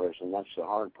another person, that's the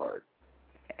hard part.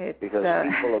 Because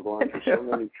people are going through so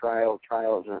many trials,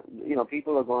 and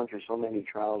people are going through so many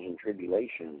trials and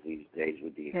tribulations these days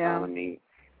with the economy,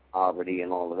 poverty,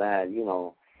 and all of that.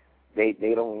 They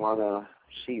don't want to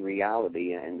see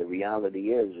reality, and the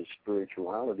reality is that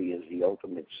spirituality is the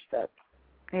ultimate step.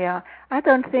 Yeah, I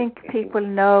don't think people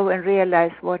know and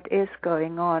realize what is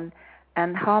going on,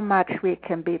 and how much we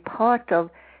can be part of,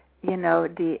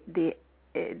 the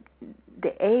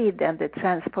aid and the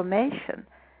transformation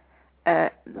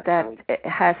that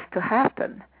has to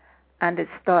happen, and it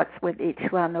starts with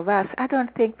each one of us. I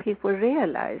don't think people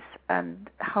realize and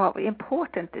how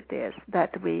important it is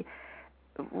that we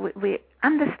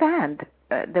understand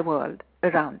the world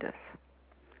around us.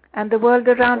 And the world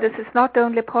around us is not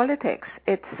only politics,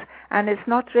 it's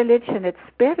not religion, it's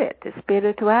spirit, it's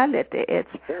spirituality, it's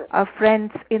our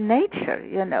friends in nature,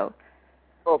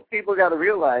 Well, people got to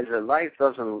realize that life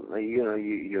doesn't,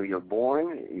 you're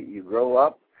born, you grow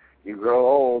up, you grow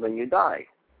old, and you die.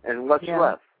 And what's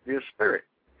left? Your spirit.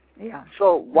 Yeah.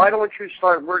 So why don't you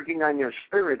start working on your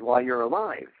spirit while you're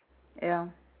alive? Yeah.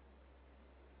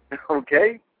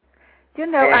 Okay? I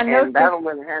know and that'll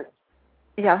enhance.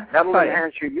 Yeah. That'll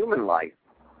enhance your human life.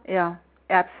 Yeah,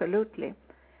 absolutely.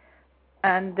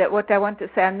 And what I want to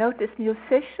say, I notice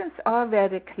musicians are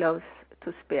very close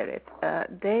to spirit.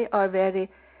 They are very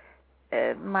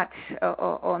much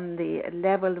on the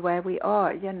level where we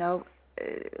are,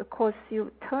 Of course,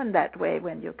 you turn that way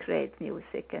when you create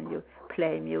music and you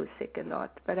play music a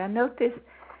lot. But I notice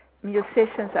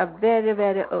musicians are very,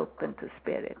 very open to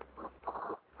spirit.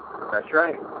 That's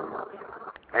right.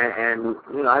 And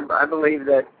I believe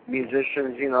that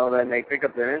musicians, when they pick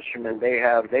up their instrument,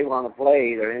 they want to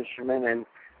play their instrument, and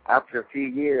after a few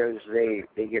years,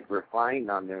 they get refined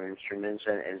on their instruments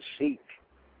and seek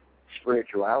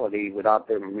spirituality without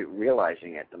them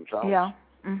realizing it themselves. Yeah.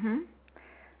 Mhm.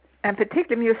 And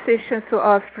particularly musicians who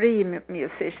are free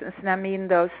musicians, and I mean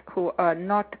those who are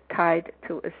not tied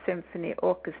to a symphony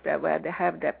orchestra where they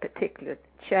have their particular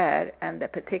chair and their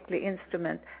particular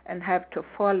instrument and have to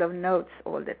follow notes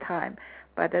all the time.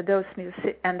 But those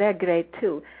and they're great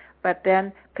too. But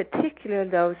then particularly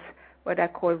those what I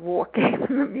call walking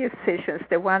musicians,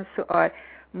 the ones who are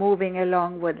moving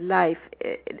along with life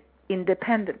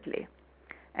independently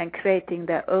and creating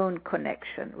their own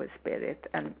connection with spirit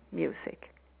and music.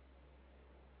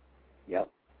 Yep.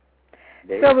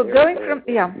 So we're going from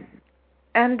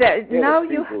and now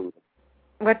you.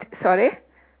 What? Sorry.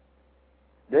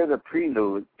 They're the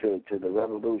prelude to the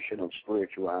revolution of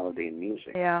spirituality in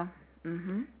music. Yeah.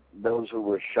 Mhm. Those who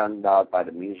were shunned out by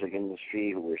the music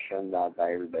industry, who were shunned out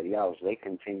by everybody else, they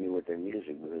continue with their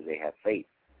music because they have faith.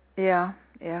 Yeah.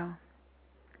 Yeah.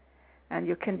 And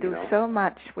you can do so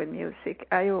much with music.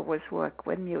 I always work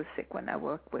with music when I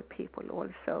work with people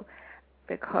also,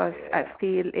 because I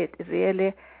feel it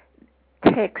really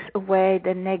takes away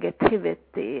the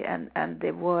negativity and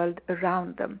the world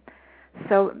around them.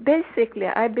 So basically,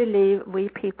 I believe we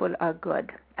people are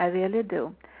good. I really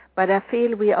do. But I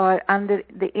feel we are under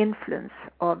the influence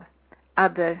of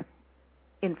other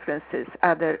influences,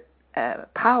 other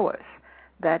powers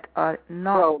that are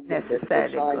not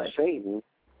necessarily good. Satan,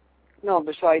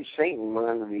 besides Satan, we're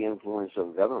under the influence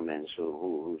of governments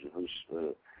who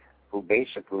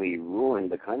basically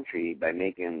ruined the country by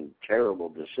making terrible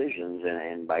decisions,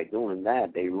 and by doing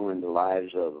that, they ruined the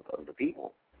lives of the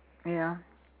people. Yeah.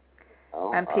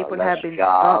 And people have been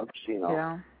jobs,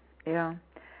 Yeah.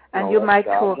 And you might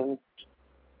talk.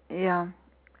 Yeah.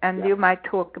 And you might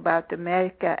talk about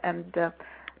America and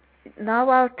now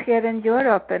out here in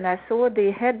Europe, and I saw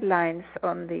the headlines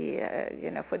on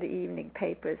the for the evening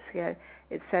papers here.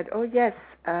 It said, "Oh yes,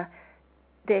 the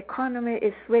economy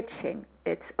is switching.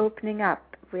 It's opening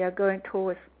up. We are going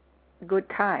towards good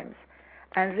times."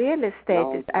 And real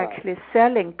estate is actually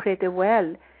selling pretty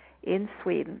well in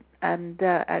Sweden. And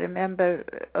I remember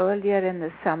earlier in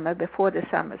the summer, before the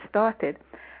summer started,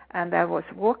 and I was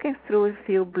walking through a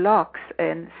few blocks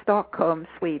in Stockholm,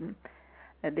 Sweden,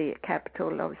 the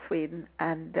capital of Sweden,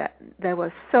 and there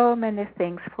were so many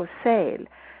things for sale.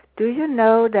 Do you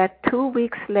know that 2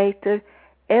 weeks later,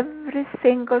 every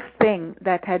single thing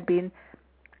that had been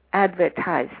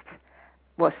advertised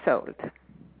was sold?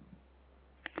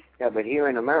 Yeah, but here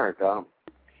in America,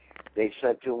 they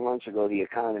said 2 months ago the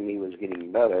economy was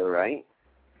getting better, right?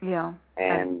 Yeah.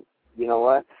 And you know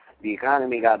what? The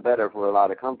economy got better for a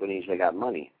lot of companies. They got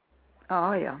money.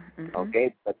 Oh, yeah. Mm-hmm.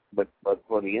 Okay, but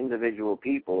for the individual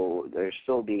people, they're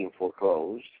still being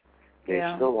foreclosed. They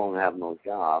still don't have no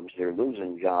jobs. They're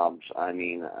losing jobs. I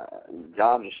mean,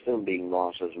 jobs are still being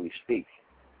lost as we speak.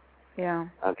 Yeah.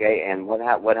 Okay, and what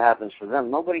happens to them?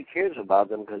 Nobody cares about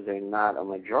them because they're not a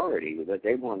majority.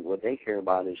 What they care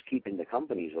about is keeping the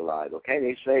companies alive. Okay,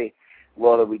 they say,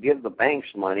 well, if we give the banks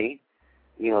money,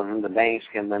 then the banks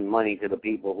can lend money to the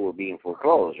people who are being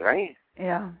foreclosed, right?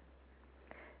 Yeah.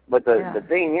 But the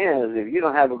thing is, if you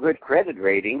don't have a good credit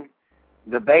rating,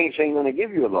 the banks ain't going to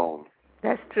give you a loan.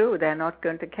 That's true. They're not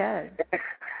going to care.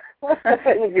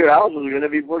 Your house is going to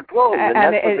be foreclosed. And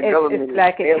that's what the government it's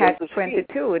like a is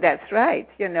catch-22. That's right.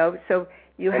 So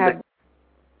you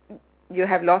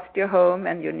have lost your home,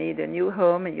 and you need a new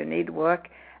home, and you need work,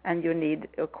 and you need,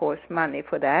 of course, money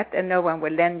for that. And no one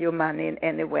will lend you money in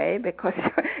any way because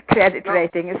your credit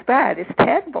rating is bad. It's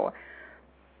terrible.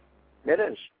 It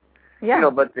is. Yeah.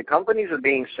 But the companies are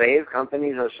being saved.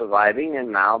 Companies are surviving,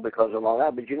 and now because of all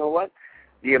that. But you know what?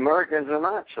 The Americans are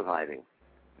not surviving.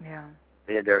 Yeah.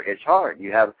 It's hard.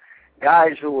 You have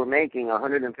guys who were making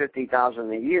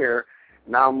 $150,000 a year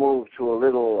now move to a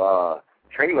little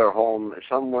trailer home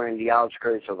somewhere in the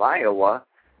outskirts of Iowa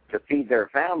to feed their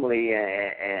family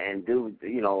and do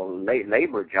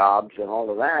labor jobs and all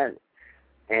of that.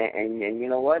 And you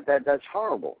know what? That's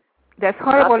horrible. That's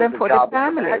horrible, and for the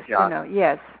families,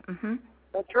 yes. Mm-hmm.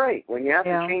 That's right. When you have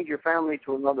to change your family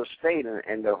to another state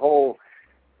and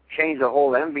change the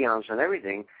whole ambiance and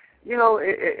everything,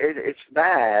 it's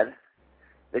bad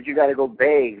that you got to go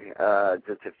beg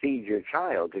to feed your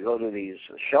child, to go to these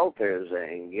shelters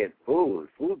and get food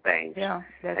banks,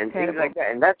 and things like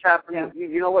that. And that's happening. Yeah.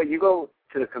 You know what? You go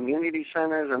to the community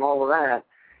centers and all of that,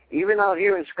 even out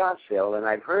here in Scottsdale, and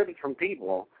I've heard it from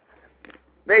people,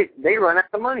 they run out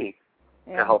of money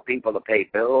to help people to pay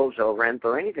bills or rent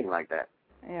or anything like that.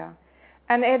 Yeah.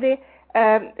 And Eddie,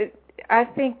 I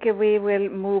think we will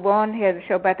move on here, the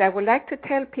show, but I would like to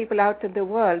tell people out in the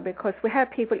world, because we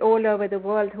have people all over the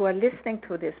world who are listening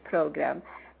to this program.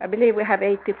 I believe we have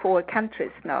 84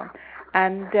 countries now.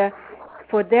 And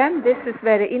for them, this is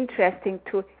very interesting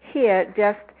to hear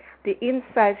just the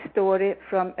inside story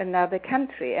from another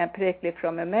country, and particularly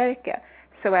from America.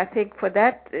 So I think for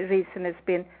that reason it's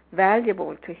been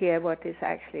valuable to hear what is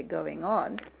actually going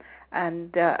on.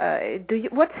 And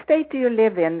what state do you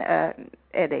live in,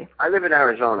 Eddie? I live in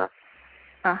Arizona.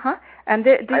 Uh-huh. And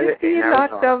do you see a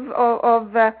lot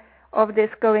of this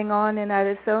going on in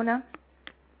Arizona?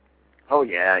 Oh,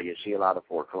 yeah. You see a lot of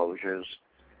foreclosures.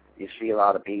 You see a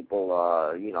lot of people,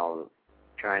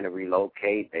 trying to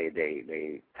relocate.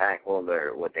 They tackle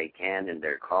what they can in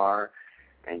their car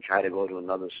and try to go to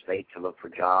another state to look for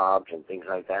jobs and things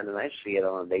like that. And I see it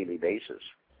on a daily basis.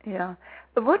 Yeah.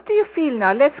 But what do you feel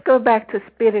now? Let's go back to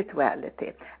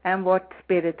spirituality and what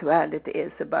spirituality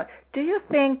is about. Do you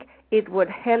think it would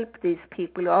help these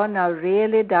people who are now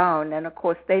really down, and of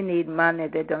course they need money,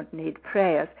 they don't need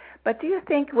prayers, but do you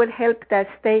think it will help their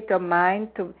state of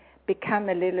mind to become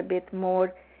a little bit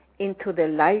more into the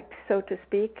light, so to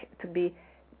speak, to be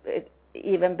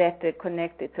even better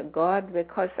connected to God?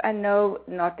 Because I know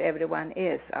not everyone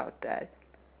is out there.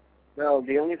 Well,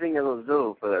 the only thing it'll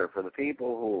do for the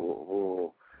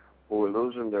people who are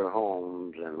losing their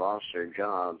homes and lost their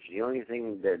jobs, the only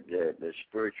thing that the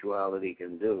spirituality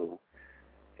can do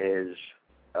is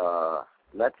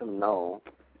let them know,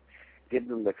 give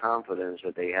them the confidence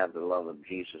that they have the love of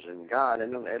Jesus and God,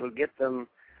 and it'll get them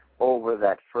over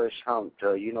that first hump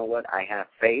to, you know what, I have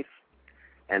faith,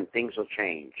 and things will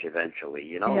change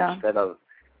eventually, instead of,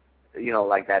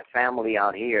 like that family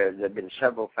out here. There have been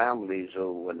several families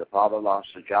who, when the father lost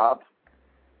the job,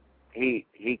 he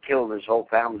killed his whole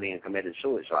family and committed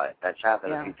suicide. That's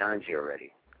happened a few times here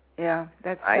already. Yeah,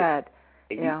 that's sad.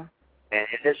 Yeah. And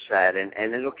it is sad,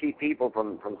 and it'll keep people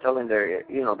from telling their,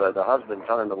 the husband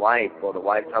telling the wife, or the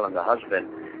wife telling the husband,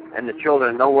 and the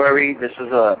children, don't worry, this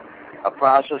is a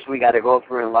process we got to go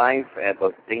through in life,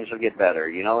 but things will get better,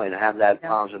 and have that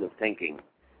positive thinking.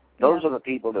 Those are the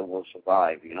people that will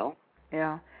survive,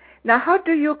 Yeah. Now, how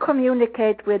do you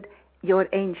communicate with your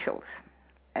angels,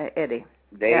 Eddie?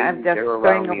 They're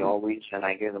around me always, and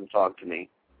I hear them talk to me.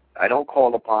 I don't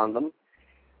call upon them.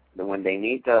 But when they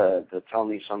need to tell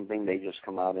me something, they just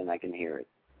come out and I can hear it,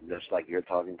 just like you're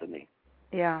talking to me.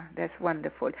 Yeah, that's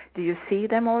wonderful. Do you see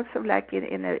them also, like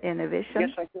in a vision? Yes,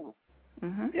 I do.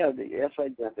 Mm-hmm. Yeah, yes, I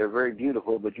do. They're very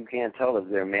beautiful, but you can't tell if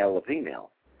they're male or female.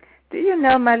 Do you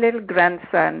know my little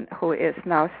grandson, who is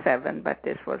now 7, but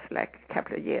this was like a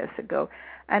couple of years ago,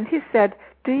 and he said,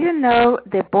 do you know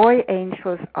the boy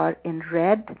angels are in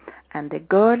red and the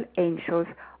girl angels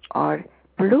are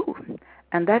blue?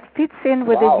 And that fits in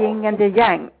with the yin and the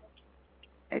yang.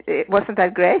 Wasn't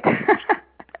that great?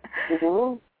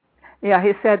 Mm-hmm. Yeah,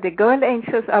 he said the girl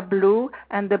angels are blue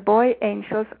and the boy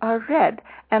angels are red.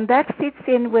 And that fits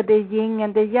in with the yin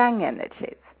and the yang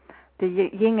energies. The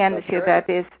yin energy, that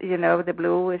is, the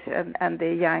bluish, and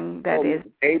the yang, that is.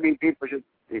 Maybe people should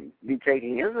be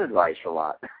taking his advice a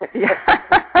lot. Yeah.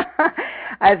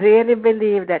 I really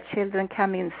believe that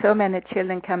so many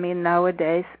children come in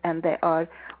nowadays, and they are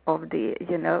of the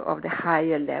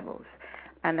higher levels.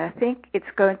 And I think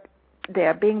they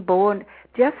are being born,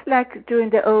 just like during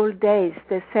the old days,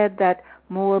 they said that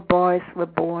more boys were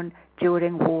born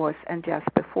during wars and just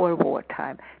before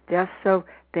wartime, just so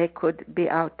they could be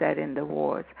out there in the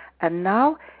wars. And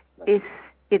now this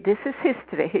is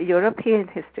history, European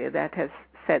history, that has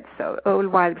said so, old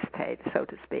wives' tale, so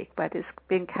to speak, but it's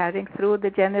been carrying through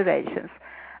the generations.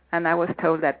 And I was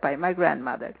told that by my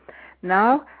grandmother.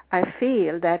 Now I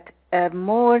feel that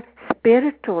more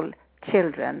spiritual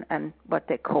children, and what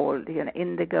they call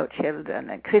indigo children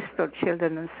and crystal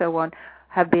children and so on,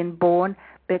 have been born,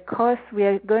 because we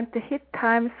are going to hit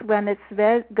times when it's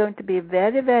going to be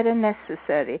very, very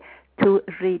necessary to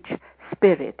reach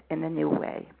spirit in a new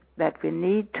way, that we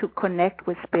need to connect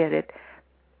with spirit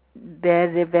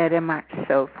very, very much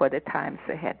so for the times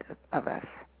ahead of us.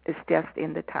 It's just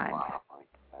in the time. Wow.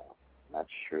 That's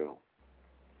true.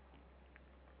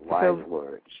 Wise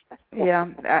words. Yeah,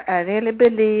 I really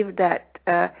believe that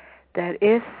there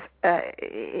is,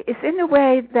 it's in a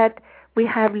way that we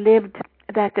have lived,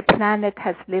 that the planet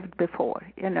has lived before.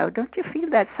 Don't you feel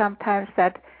that sometimes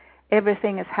that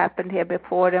everything has happened here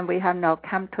before, and we have now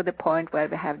come to the point where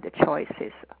we have the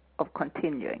choices of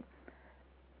continuing?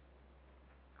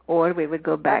 Or we would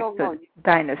go back to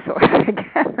dinosaurs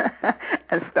again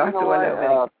and start all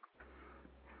over.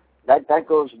 That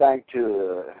goes back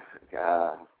to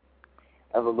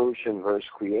evolution versus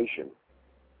creation.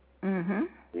 Mm-hmm.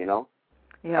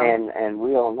 Yeah. And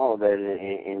we all know that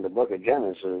in the book of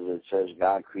Genesis it says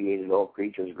God created all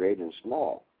creatures great and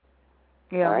small.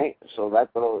 Yeah. Right? So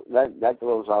that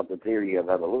throws out the theory of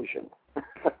evolution.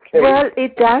 Okay. Well,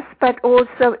 it does, but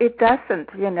also it doesn't.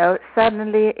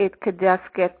 Suddenly it could just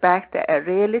get back there. I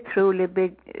really, truly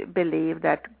believe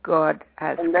that God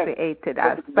has created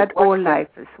us, but all life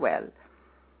as well.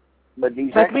 But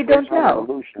we don't know.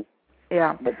 Evolution,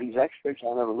 yeah. But these experts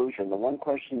on evolution, the one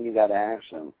question you got to ask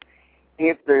them,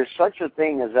 if there's such a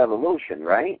thing as evolution,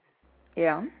 right?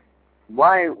 Yeah.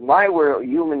 Why were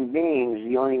human beings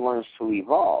the only ones to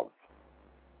evolve?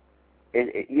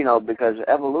 Because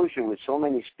evolution, with so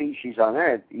many species on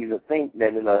Earth, you would think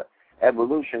that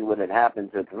evolution would have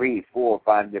happened to 3, 4,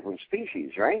 5 different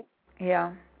species, right?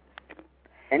 Yeah.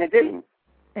 And it didn't.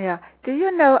 Yeah. Do you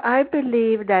know, I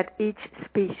believe that each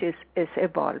species is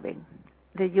evolving.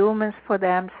 The humans for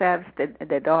themselves,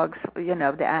 the dogs,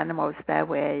 the animals their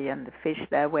way, and the fish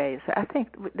their way. So I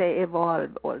think they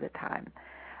evolve all the time.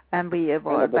 And we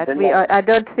evolve, but I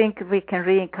don't think we can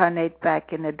reincarnate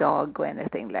back in a dog or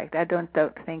anything like that. I don't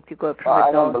think you go from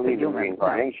a dog to human. I don't believe in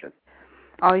reincarnation.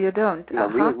 No. Oh, you don't?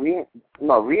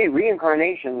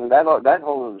 Reincarnation, that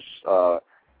whole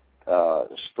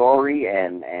story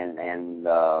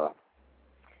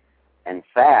and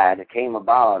fad came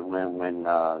about when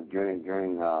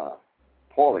during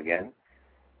Paul again.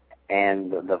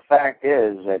 And the fact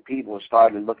is that people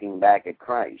started looking back at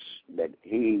Christ, that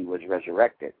he was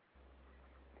resurrected.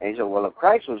 And he said, well, if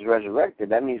Christ was resurrected,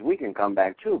 that means we can come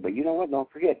back too. But you know what?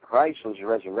 Don't forget, Christ was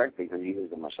resurrected because he was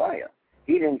the Messiah.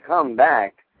 He didn't come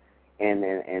back in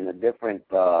a different,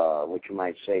 what you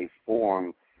might say,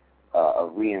 form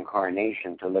of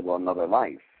reincarnation to live another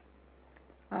life.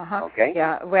 Uh-huh. Okay?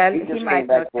 Yeah, well, he might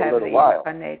not have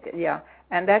reincarnated. Yeah,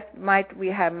 and that might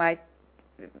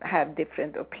have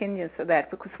different opinions of that,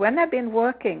 because when I've been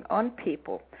working on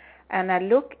people and I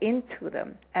look into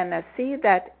them and I see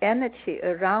that energy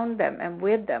around them and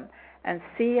with them, and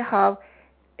see how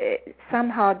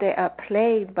somehow they are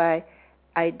plagued by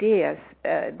ideas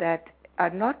that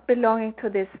are not belonging to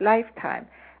this lifetime.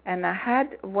 And I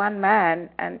had one man,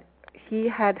 and he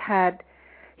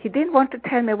didn't want to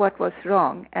tell me what was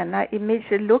wrong, and I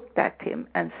immediately looked at him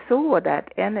and saw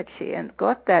that energy and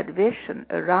got that vision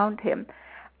around him.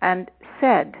 and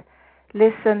said,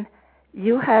 listen,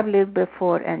 you have lived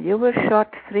before and you were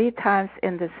shot 3 times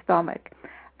in the stomach.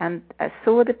 And I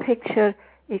saw the picture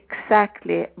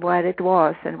exactly where it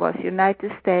was, and was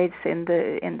United States in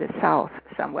the south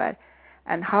somewhere,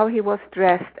 and how he was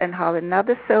dressed, and how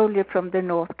another soldier from the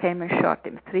north came and shot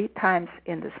him 3 times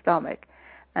in the stomach.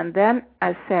 And then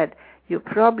I said, you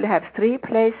probably have 3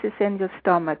 places in your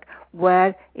stomach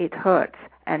where it hurts,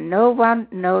 and no one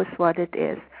knows what it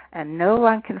is, and no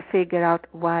one can figure out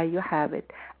why you have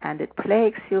it. And it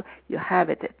plagues you. You have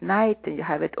it at night, and you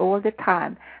have it all the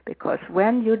time, because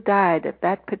when you died at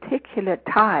that particular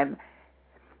time,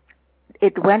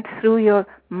 it went through your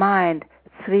mind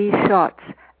 3 shots,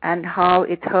 and how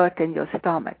it hurt in your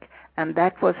stomach. And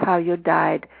that was how you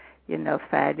died,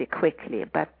 fairly quickly.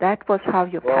 But that was how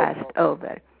you passed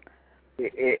over.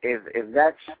 If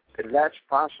that's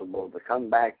possible, to come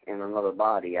back in another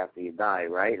body after you die,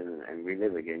 right, and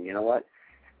relive again, you know what?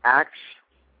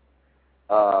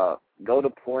 Go to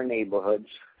poor neighborhoods,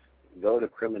 go to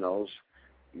criminals,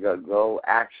 go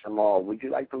ask them all, would you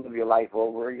like to live your life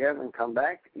over again and come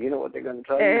back? You know what they're going to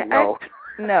tell you? No.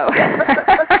 No.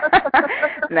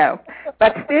 No.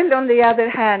 But still, on the other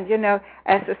hand,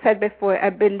 as I said before, I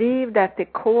believe that the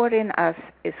core in us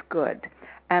is good,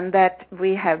 and that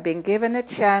we have been given a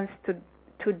chance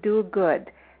to do good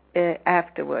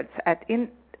afterwards.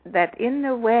 That in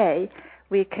a way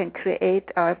we can create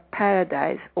our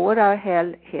paradise or our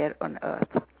hell here on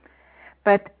earth.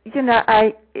 But,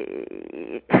 I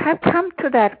have come to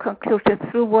that conclusion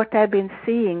through what I've been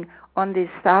seeing on these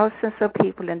thousands of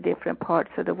people in different parts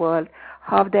of the world,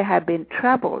 how they have been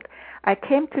troubled. I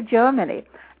came to Germany,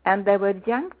 and there were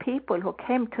young people who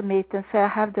came to me and said, I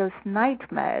have those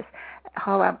nightmares,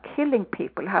 how I'm killing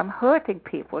people, how I'm hurting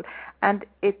people, and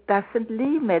it doesn't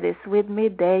leave me. It's with me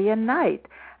day and night,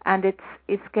 and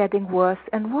it's getting worse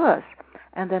and worse.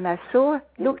 And then I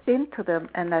looked into them,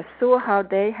 and I saw how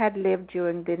they had lived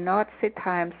during the Nazi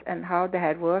times, and how they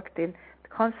had worked in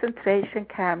concentration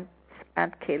camps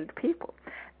and killed people.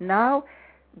 Now,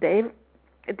 they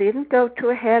didn't go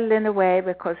to hell in a way,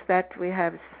 because that we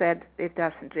have said it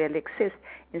doesn't really exist.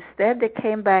 Instead, they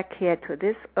came back here to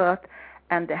this earth,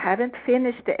 and they haven't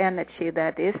finished the energy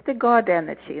that is the God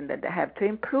energy, and that they have to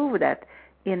improve that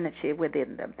energy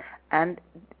within them. And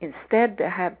instead, they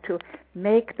have to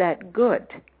make that good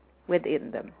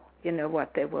within them,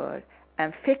 what they were,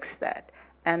 and fix that.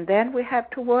 And then we have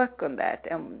to work on that,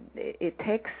 and it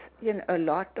takes a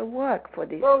lot of work for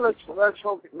these. Well, let's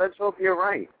hope you're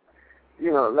right.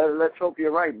 Let's hope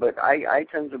you're right. But I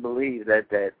tend to believe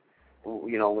that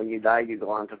when you die, you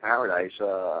go on to paradise.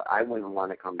 I wouldn't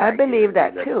want to come back. I believe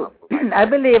that too. I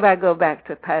believe I go back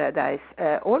to paradise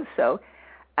also.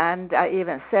 And I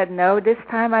even said, no, this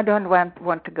time I don't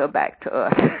want to go back to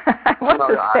earth. I want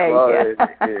to stay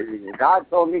here. God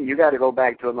told me you got to go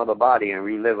back to another body and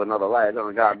relive another life.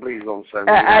 Oh, God, please don't send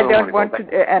me. I don't want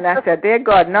to. And I said, dear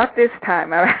God, not this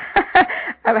time.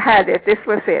 I've had it. This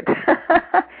was it.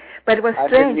 But it was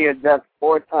strange. I've been near death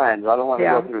 4 times. I don't want to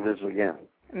go through this again.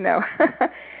 No.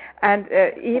 And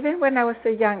even when I was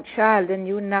a young child and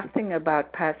knew nothing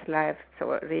about past lives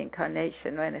or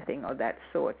reincarnation or anything of that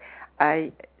sort,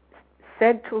 I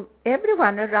said to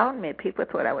everyone around me, people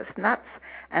thought I was nuts,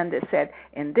 and they said,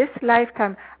 in this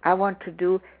lifetime, I want to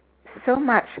do so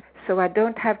much so I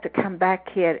don't have to come back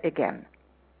here again.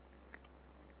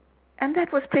 And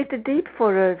that was pretty deep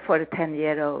for a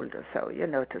 10-year-old or so,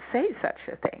 to say such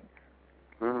a thing.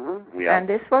 Mm-hmm. Yeah. And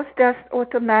this was just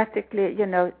automatically,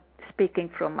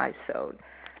 speaking from my soul.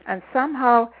 And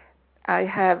somehow I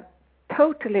have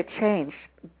totally changed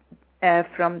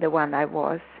from the one I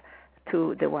was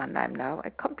to the one I'm now, a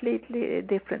completely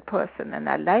different person, and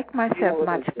I like myself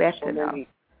much better now.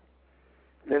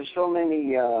 There's so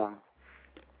many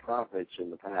prophets in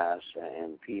the past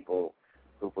and people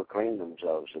who proclaim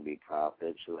themselves to be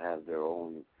prophets, who have their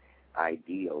own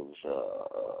ideals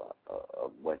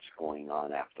of what's going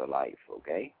on after life,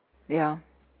 okay? Yeah.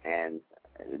 And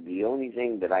the only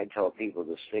thing that I tell people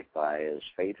to stick by is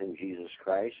faith in Jesus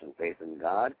Christ and faith in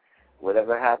God.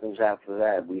 Whatever happens after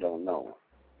that, we don't know.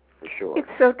 For sure. It's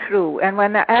so true. And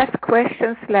when I ask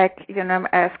questions like, I'm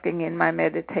asking in my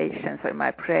meditations or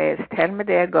my prayers, tell me,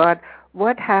 dear God,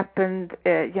 what happened,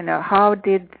 how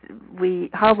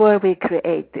were we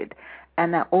created?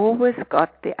 And I always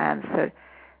got the answer,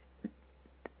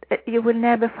 you will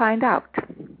never find out.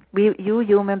 You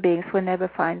human beings will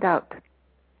never find out.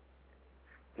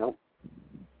 Nope.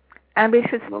 And we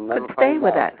should stay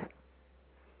with that.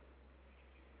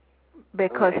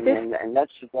 Because and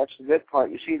that's the good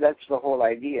part. You see, that's the whole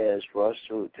idea, is for us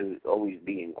to always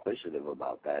be inquisitive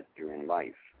about that during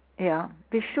life. Yeah,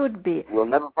 we should be. We'll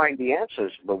never find the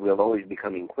answers, but we'll always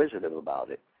become inquisitive about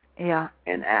it. Yeah.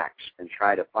 And act and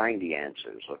try to find the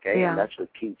answers, okay? Yeah. And that's what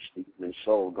keeps the human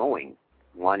soul going,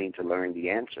 wanting to learn the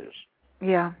answers.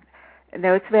 Yeah.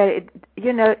 No, it's very,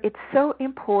 it's so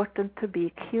important to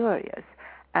be curious.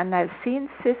 And I've seen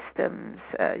systems,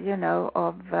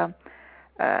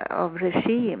 of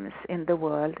regimes in the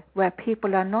world where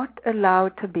people are not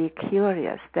allowed to be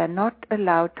curious. They're not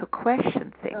allowed to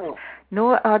question things,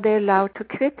 nor are they allowed to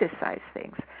criticize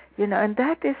things. And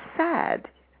that is sad.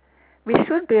 We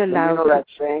should be allowed. That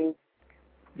saying?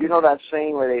 You know that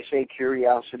saying where they say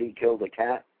curiosity killed a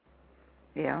cat?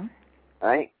 Yeah.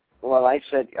 Right? Well, I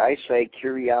say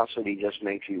curiosity just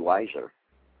makes you wiser.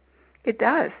 It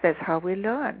does. That's how we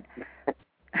learn.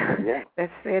 Yeah.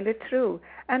 That's really true.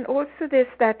 And also this,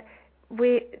 that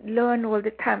we learn all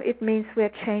the time. It means we're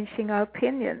changing our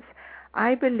opinions.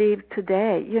 I believe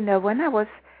today, when I was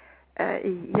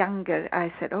younger,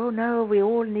 I said, oh no, we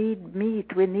all need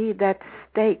meat. We need that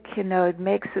steak, it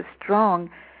makes us strong.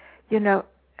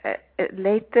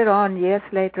 Later on, years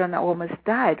later on, I almost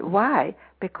died. Why?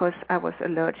 Because I was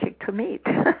allergic to meat.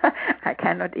 I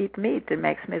cannot eat meat. It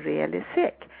makes me really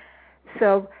sick.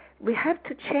 So we have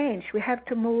to change. We have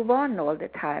to move on all the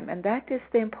time, and that is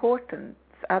the importance.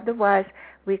 Otherwise,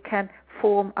 we can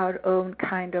form our own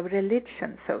kind of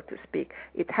religion, so to speak.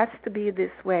 It has to be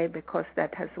this way because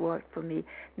that has worked for me.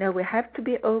 No, we have to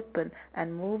be open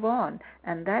and move on,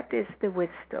 and that is the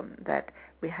wisdom that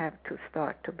we have to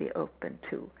start to be open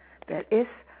to. There is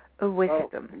a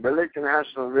wisdom. Religion has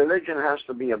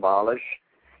to be abolished,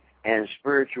 and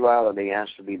spirituality has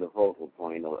to be the focal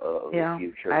point of the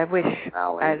future. I wish.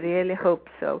 I really hope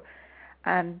so.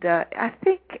 And I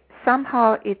think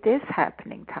somehow it is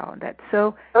happening, Town. It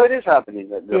is happening.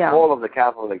 The fall of the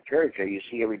Catholic Church, you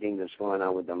see everything that's going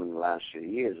on with them in the last few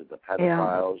years, with the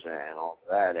pedophiles and all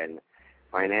that. And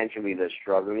financially, they're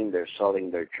struggling. They're selling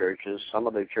their churches. Some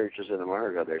of their churches in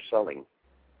America, they're selling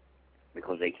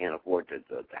because they can't afford to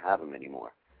have them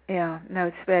anymore. Yeah, no,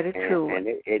 it's very true.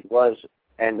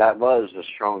 And that was the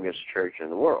strongest church in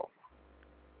the world,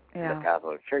 the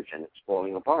Catholic Church, and it's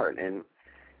falling apart. And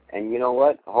you know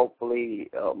what? Hopefully,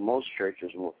 most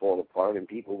churches will fall apart, and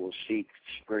people will seek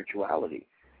spirituality.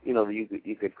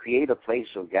 You could create a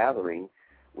place of gathering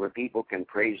where people can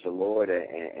praise the Lord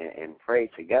and pray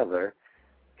together,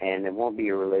 and it won't be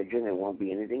a religion, it won't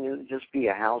be anything. It'll just be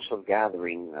a house of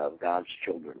gathering of God's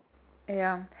children.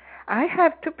 Yeah. I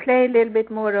have to play a little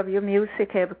bit more of your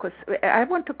music here because I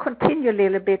want to continue a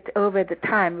little bit over the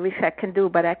time, which I can do,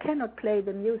 but I cannot play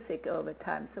the music over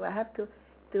time, so I have to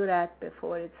do that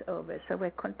before it's over. So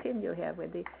we'll continue here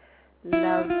with the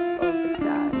Love of the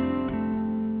Stars.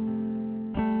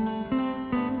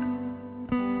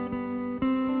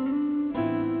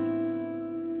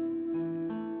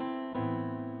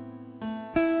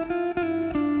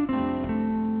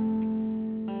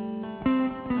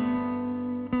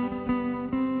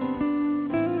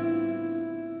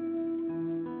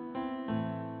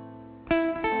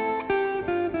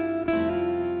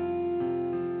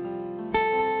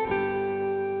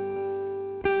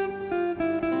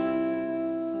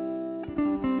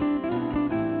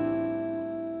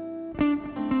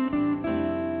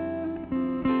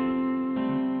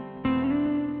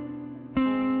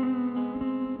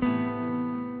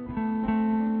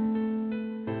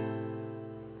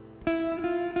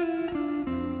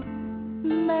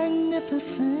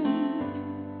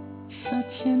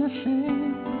 Such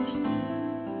innocence,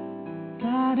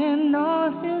 God and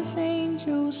all His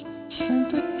angels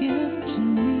sent a gift to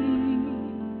me.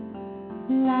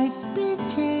 Life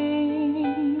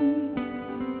became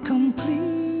complete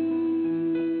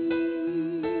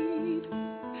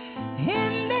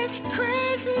in this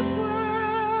crazy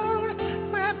world,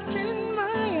 wrapped in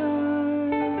my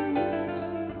arms.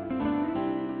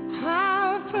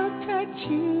 I'll protect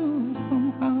you from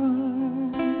harm.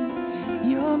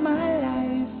 You're my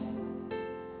life,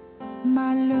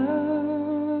 my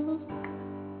love.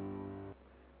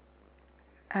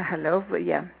 Hello,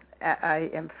 yeah. I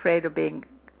am afraid of being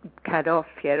cut off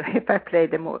here if I play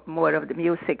more of the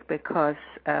music because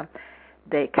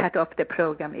they cut off the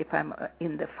program if I'm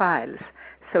in the files.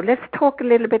 So let's talk a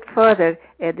little bit further,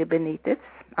 Eddie Benitez.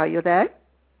 Are you there?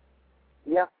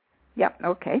 Yeah. Yeah,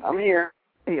 okay. I'm here.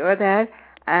 You're there.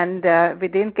 And we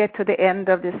didn't get to the end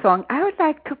of the song. I would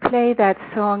like to play that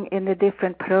song in a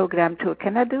different program too.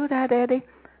 Can I do that, Eddie?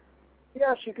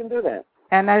 Yes, you can do that.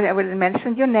 And I will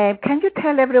mention your name. Can you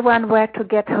tell everyone where to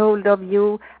get hold of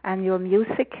you and your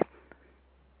music?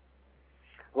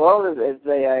 Well, it's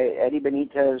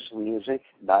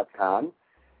EddieBenitezMusic.com.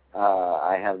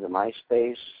 I have the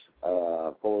MySpace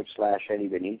 /Eddie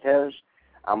Benitez.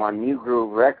 I'm on New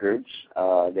Groove Records.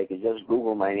 They can just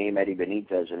Google my name, Eddie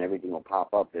Benitez, and everything will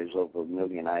pop up. There's over 1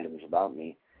 million items about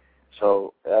me.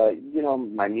 So,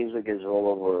 my music is all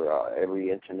over every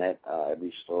internet,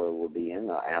 every store will be in,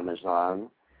 Amazon,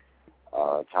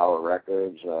 Tower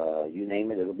Records, you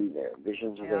name it, it'll be there.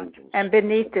 Visions of Angels. And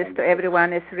Benitez to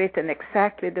everyone is written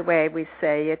exactly the way we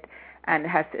say it, and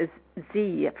has a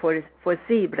Z for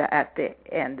zebra at the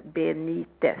end,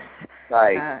 Benitez.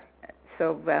 Right.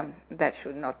 So that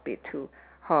should not be too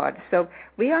hard. So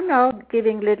we are now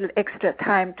giving little extra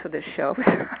time to the show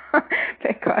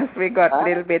because we got a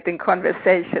little bit in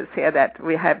conversations here that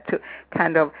we have to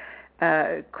kind of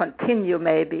continue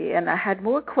maybe. And I had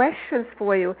more questions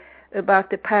for you about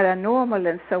the paranormal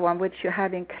and so on, which you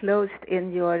had enclosed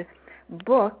in your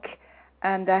book.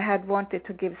 And I had wanted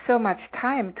to give so much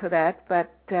time to that,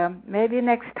 but maybe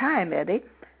next time, Eddie.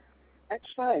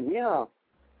 Next time, yeah.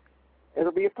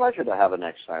 It'll be a pleasure to have a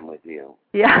next time with you.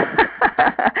 Yeah.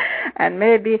 And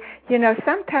maybe,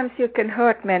 sometimes you can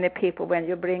hurt many people when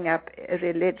you bring up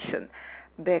religion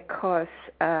because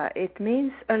it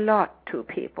means a lot to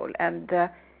people. And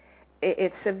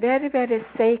it's a very, very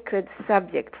sacred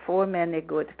subject for many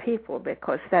good people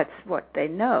because that's what they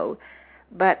know.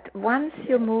 But once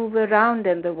you move around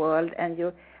in the world and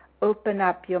you open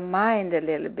up your mind a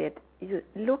little bit, you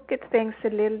look at things a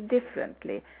little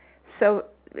differently. So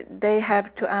they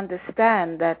have to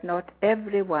understand that not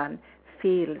everyone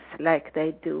feels like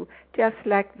they do, just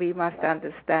like we must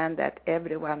understand that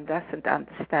everyone doesn't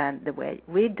understand the way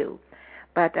we do.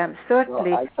 But I'm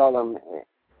certainly... Well, I tell them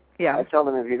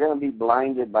if you're going to be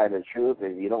blinded by the truth,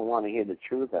 if you don't want to hear the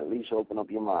truth, at least open up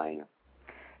your mind.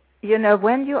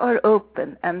 When you are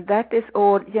open, and that is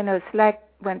all, it's like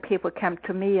when people come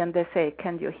to me and they say,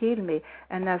 can you heal me?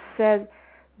 And I said,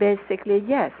 basically,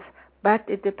 yes. But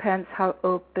it depends how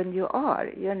open you are,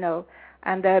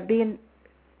 And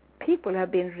people have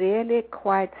been really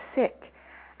quite sick.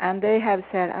 And they have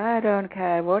said, I don't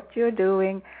care what you're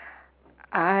doing.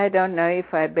 I don't know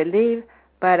if I believe,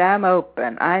 but I'm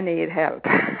open. I need help.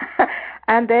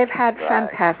 And they've had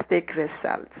fantastic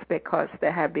results because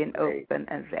they have been open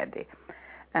and ready.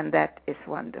 And that is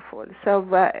wonderful. So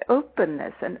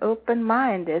openness and open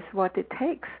mind is what it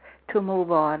takes to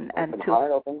move on.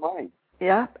 Open mind.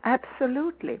 Yeah,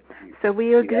 absolutely. So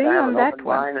we agree on that open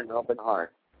one. Mind and open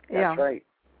heart. That's right.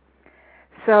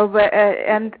 So,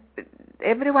 and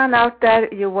everyone out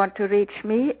there, you want to reach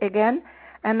me again,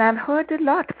 and I've heard a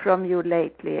lot from you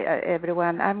lately,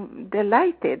 everyone. I'm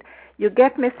delighted. You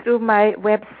get me through my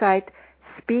website,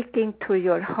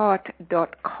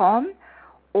 speakingtoyourheart.com,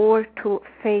 or to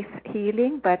Faith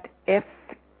Healing, but FAITH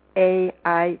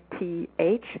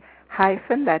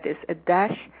hyphen, that is a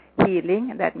dash,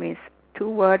 healing, that means 2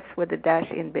 words with a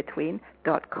dash in between,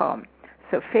 .com.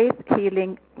 So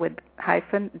faithhealing with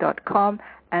 .com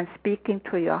and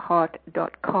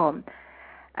speakingtoyourheart.com.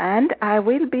 And I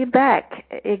will be back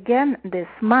again this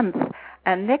month.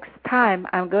 And next time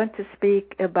I'm going to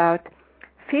speak about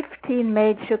 15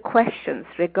 major questions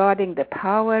regarding the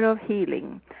power of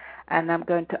healing. And I'm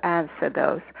going to answer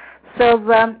those. So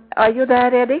are you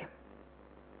there, Eddie?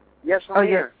 Yes, I'm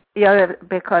here. Yeah,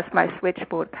 because my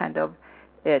switchboard kind of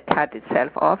cut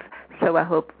itself off, so I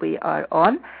hope we are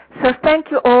on. So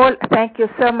thank you all. Thank you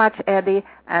so much, Eddie,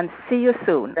 and see you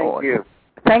soon. Thank you.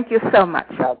 Thank you so much.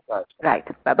 God bless. Right.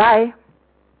 Bye-bye.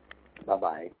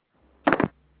 Bye-bye.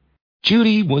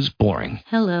 Judy was boring.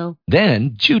 Hello.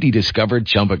 Then Judy discovered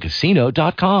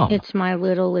ChumbaCasino.com. It's my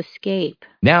little escape.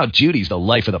 Now Judy's the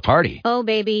life of the party. Oh,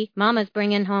 baby, mama's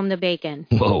bringing home the bacon.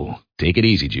 Whoa, take it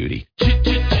easy, Judy.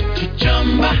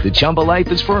 The Chumba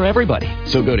life is for everybody.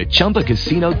 So go to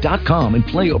ChumbaCasino.com and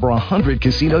play over 100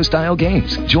 casino-style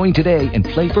games. Join today and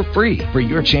play for free for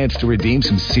your chance to redeem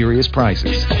some serious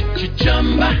prizes.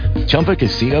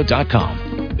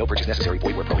 ChumbaCasino.com. No purchase necessary.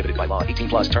 Void where prohibited by law.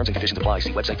 18+ terms and conditions apply.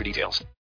 See website for details.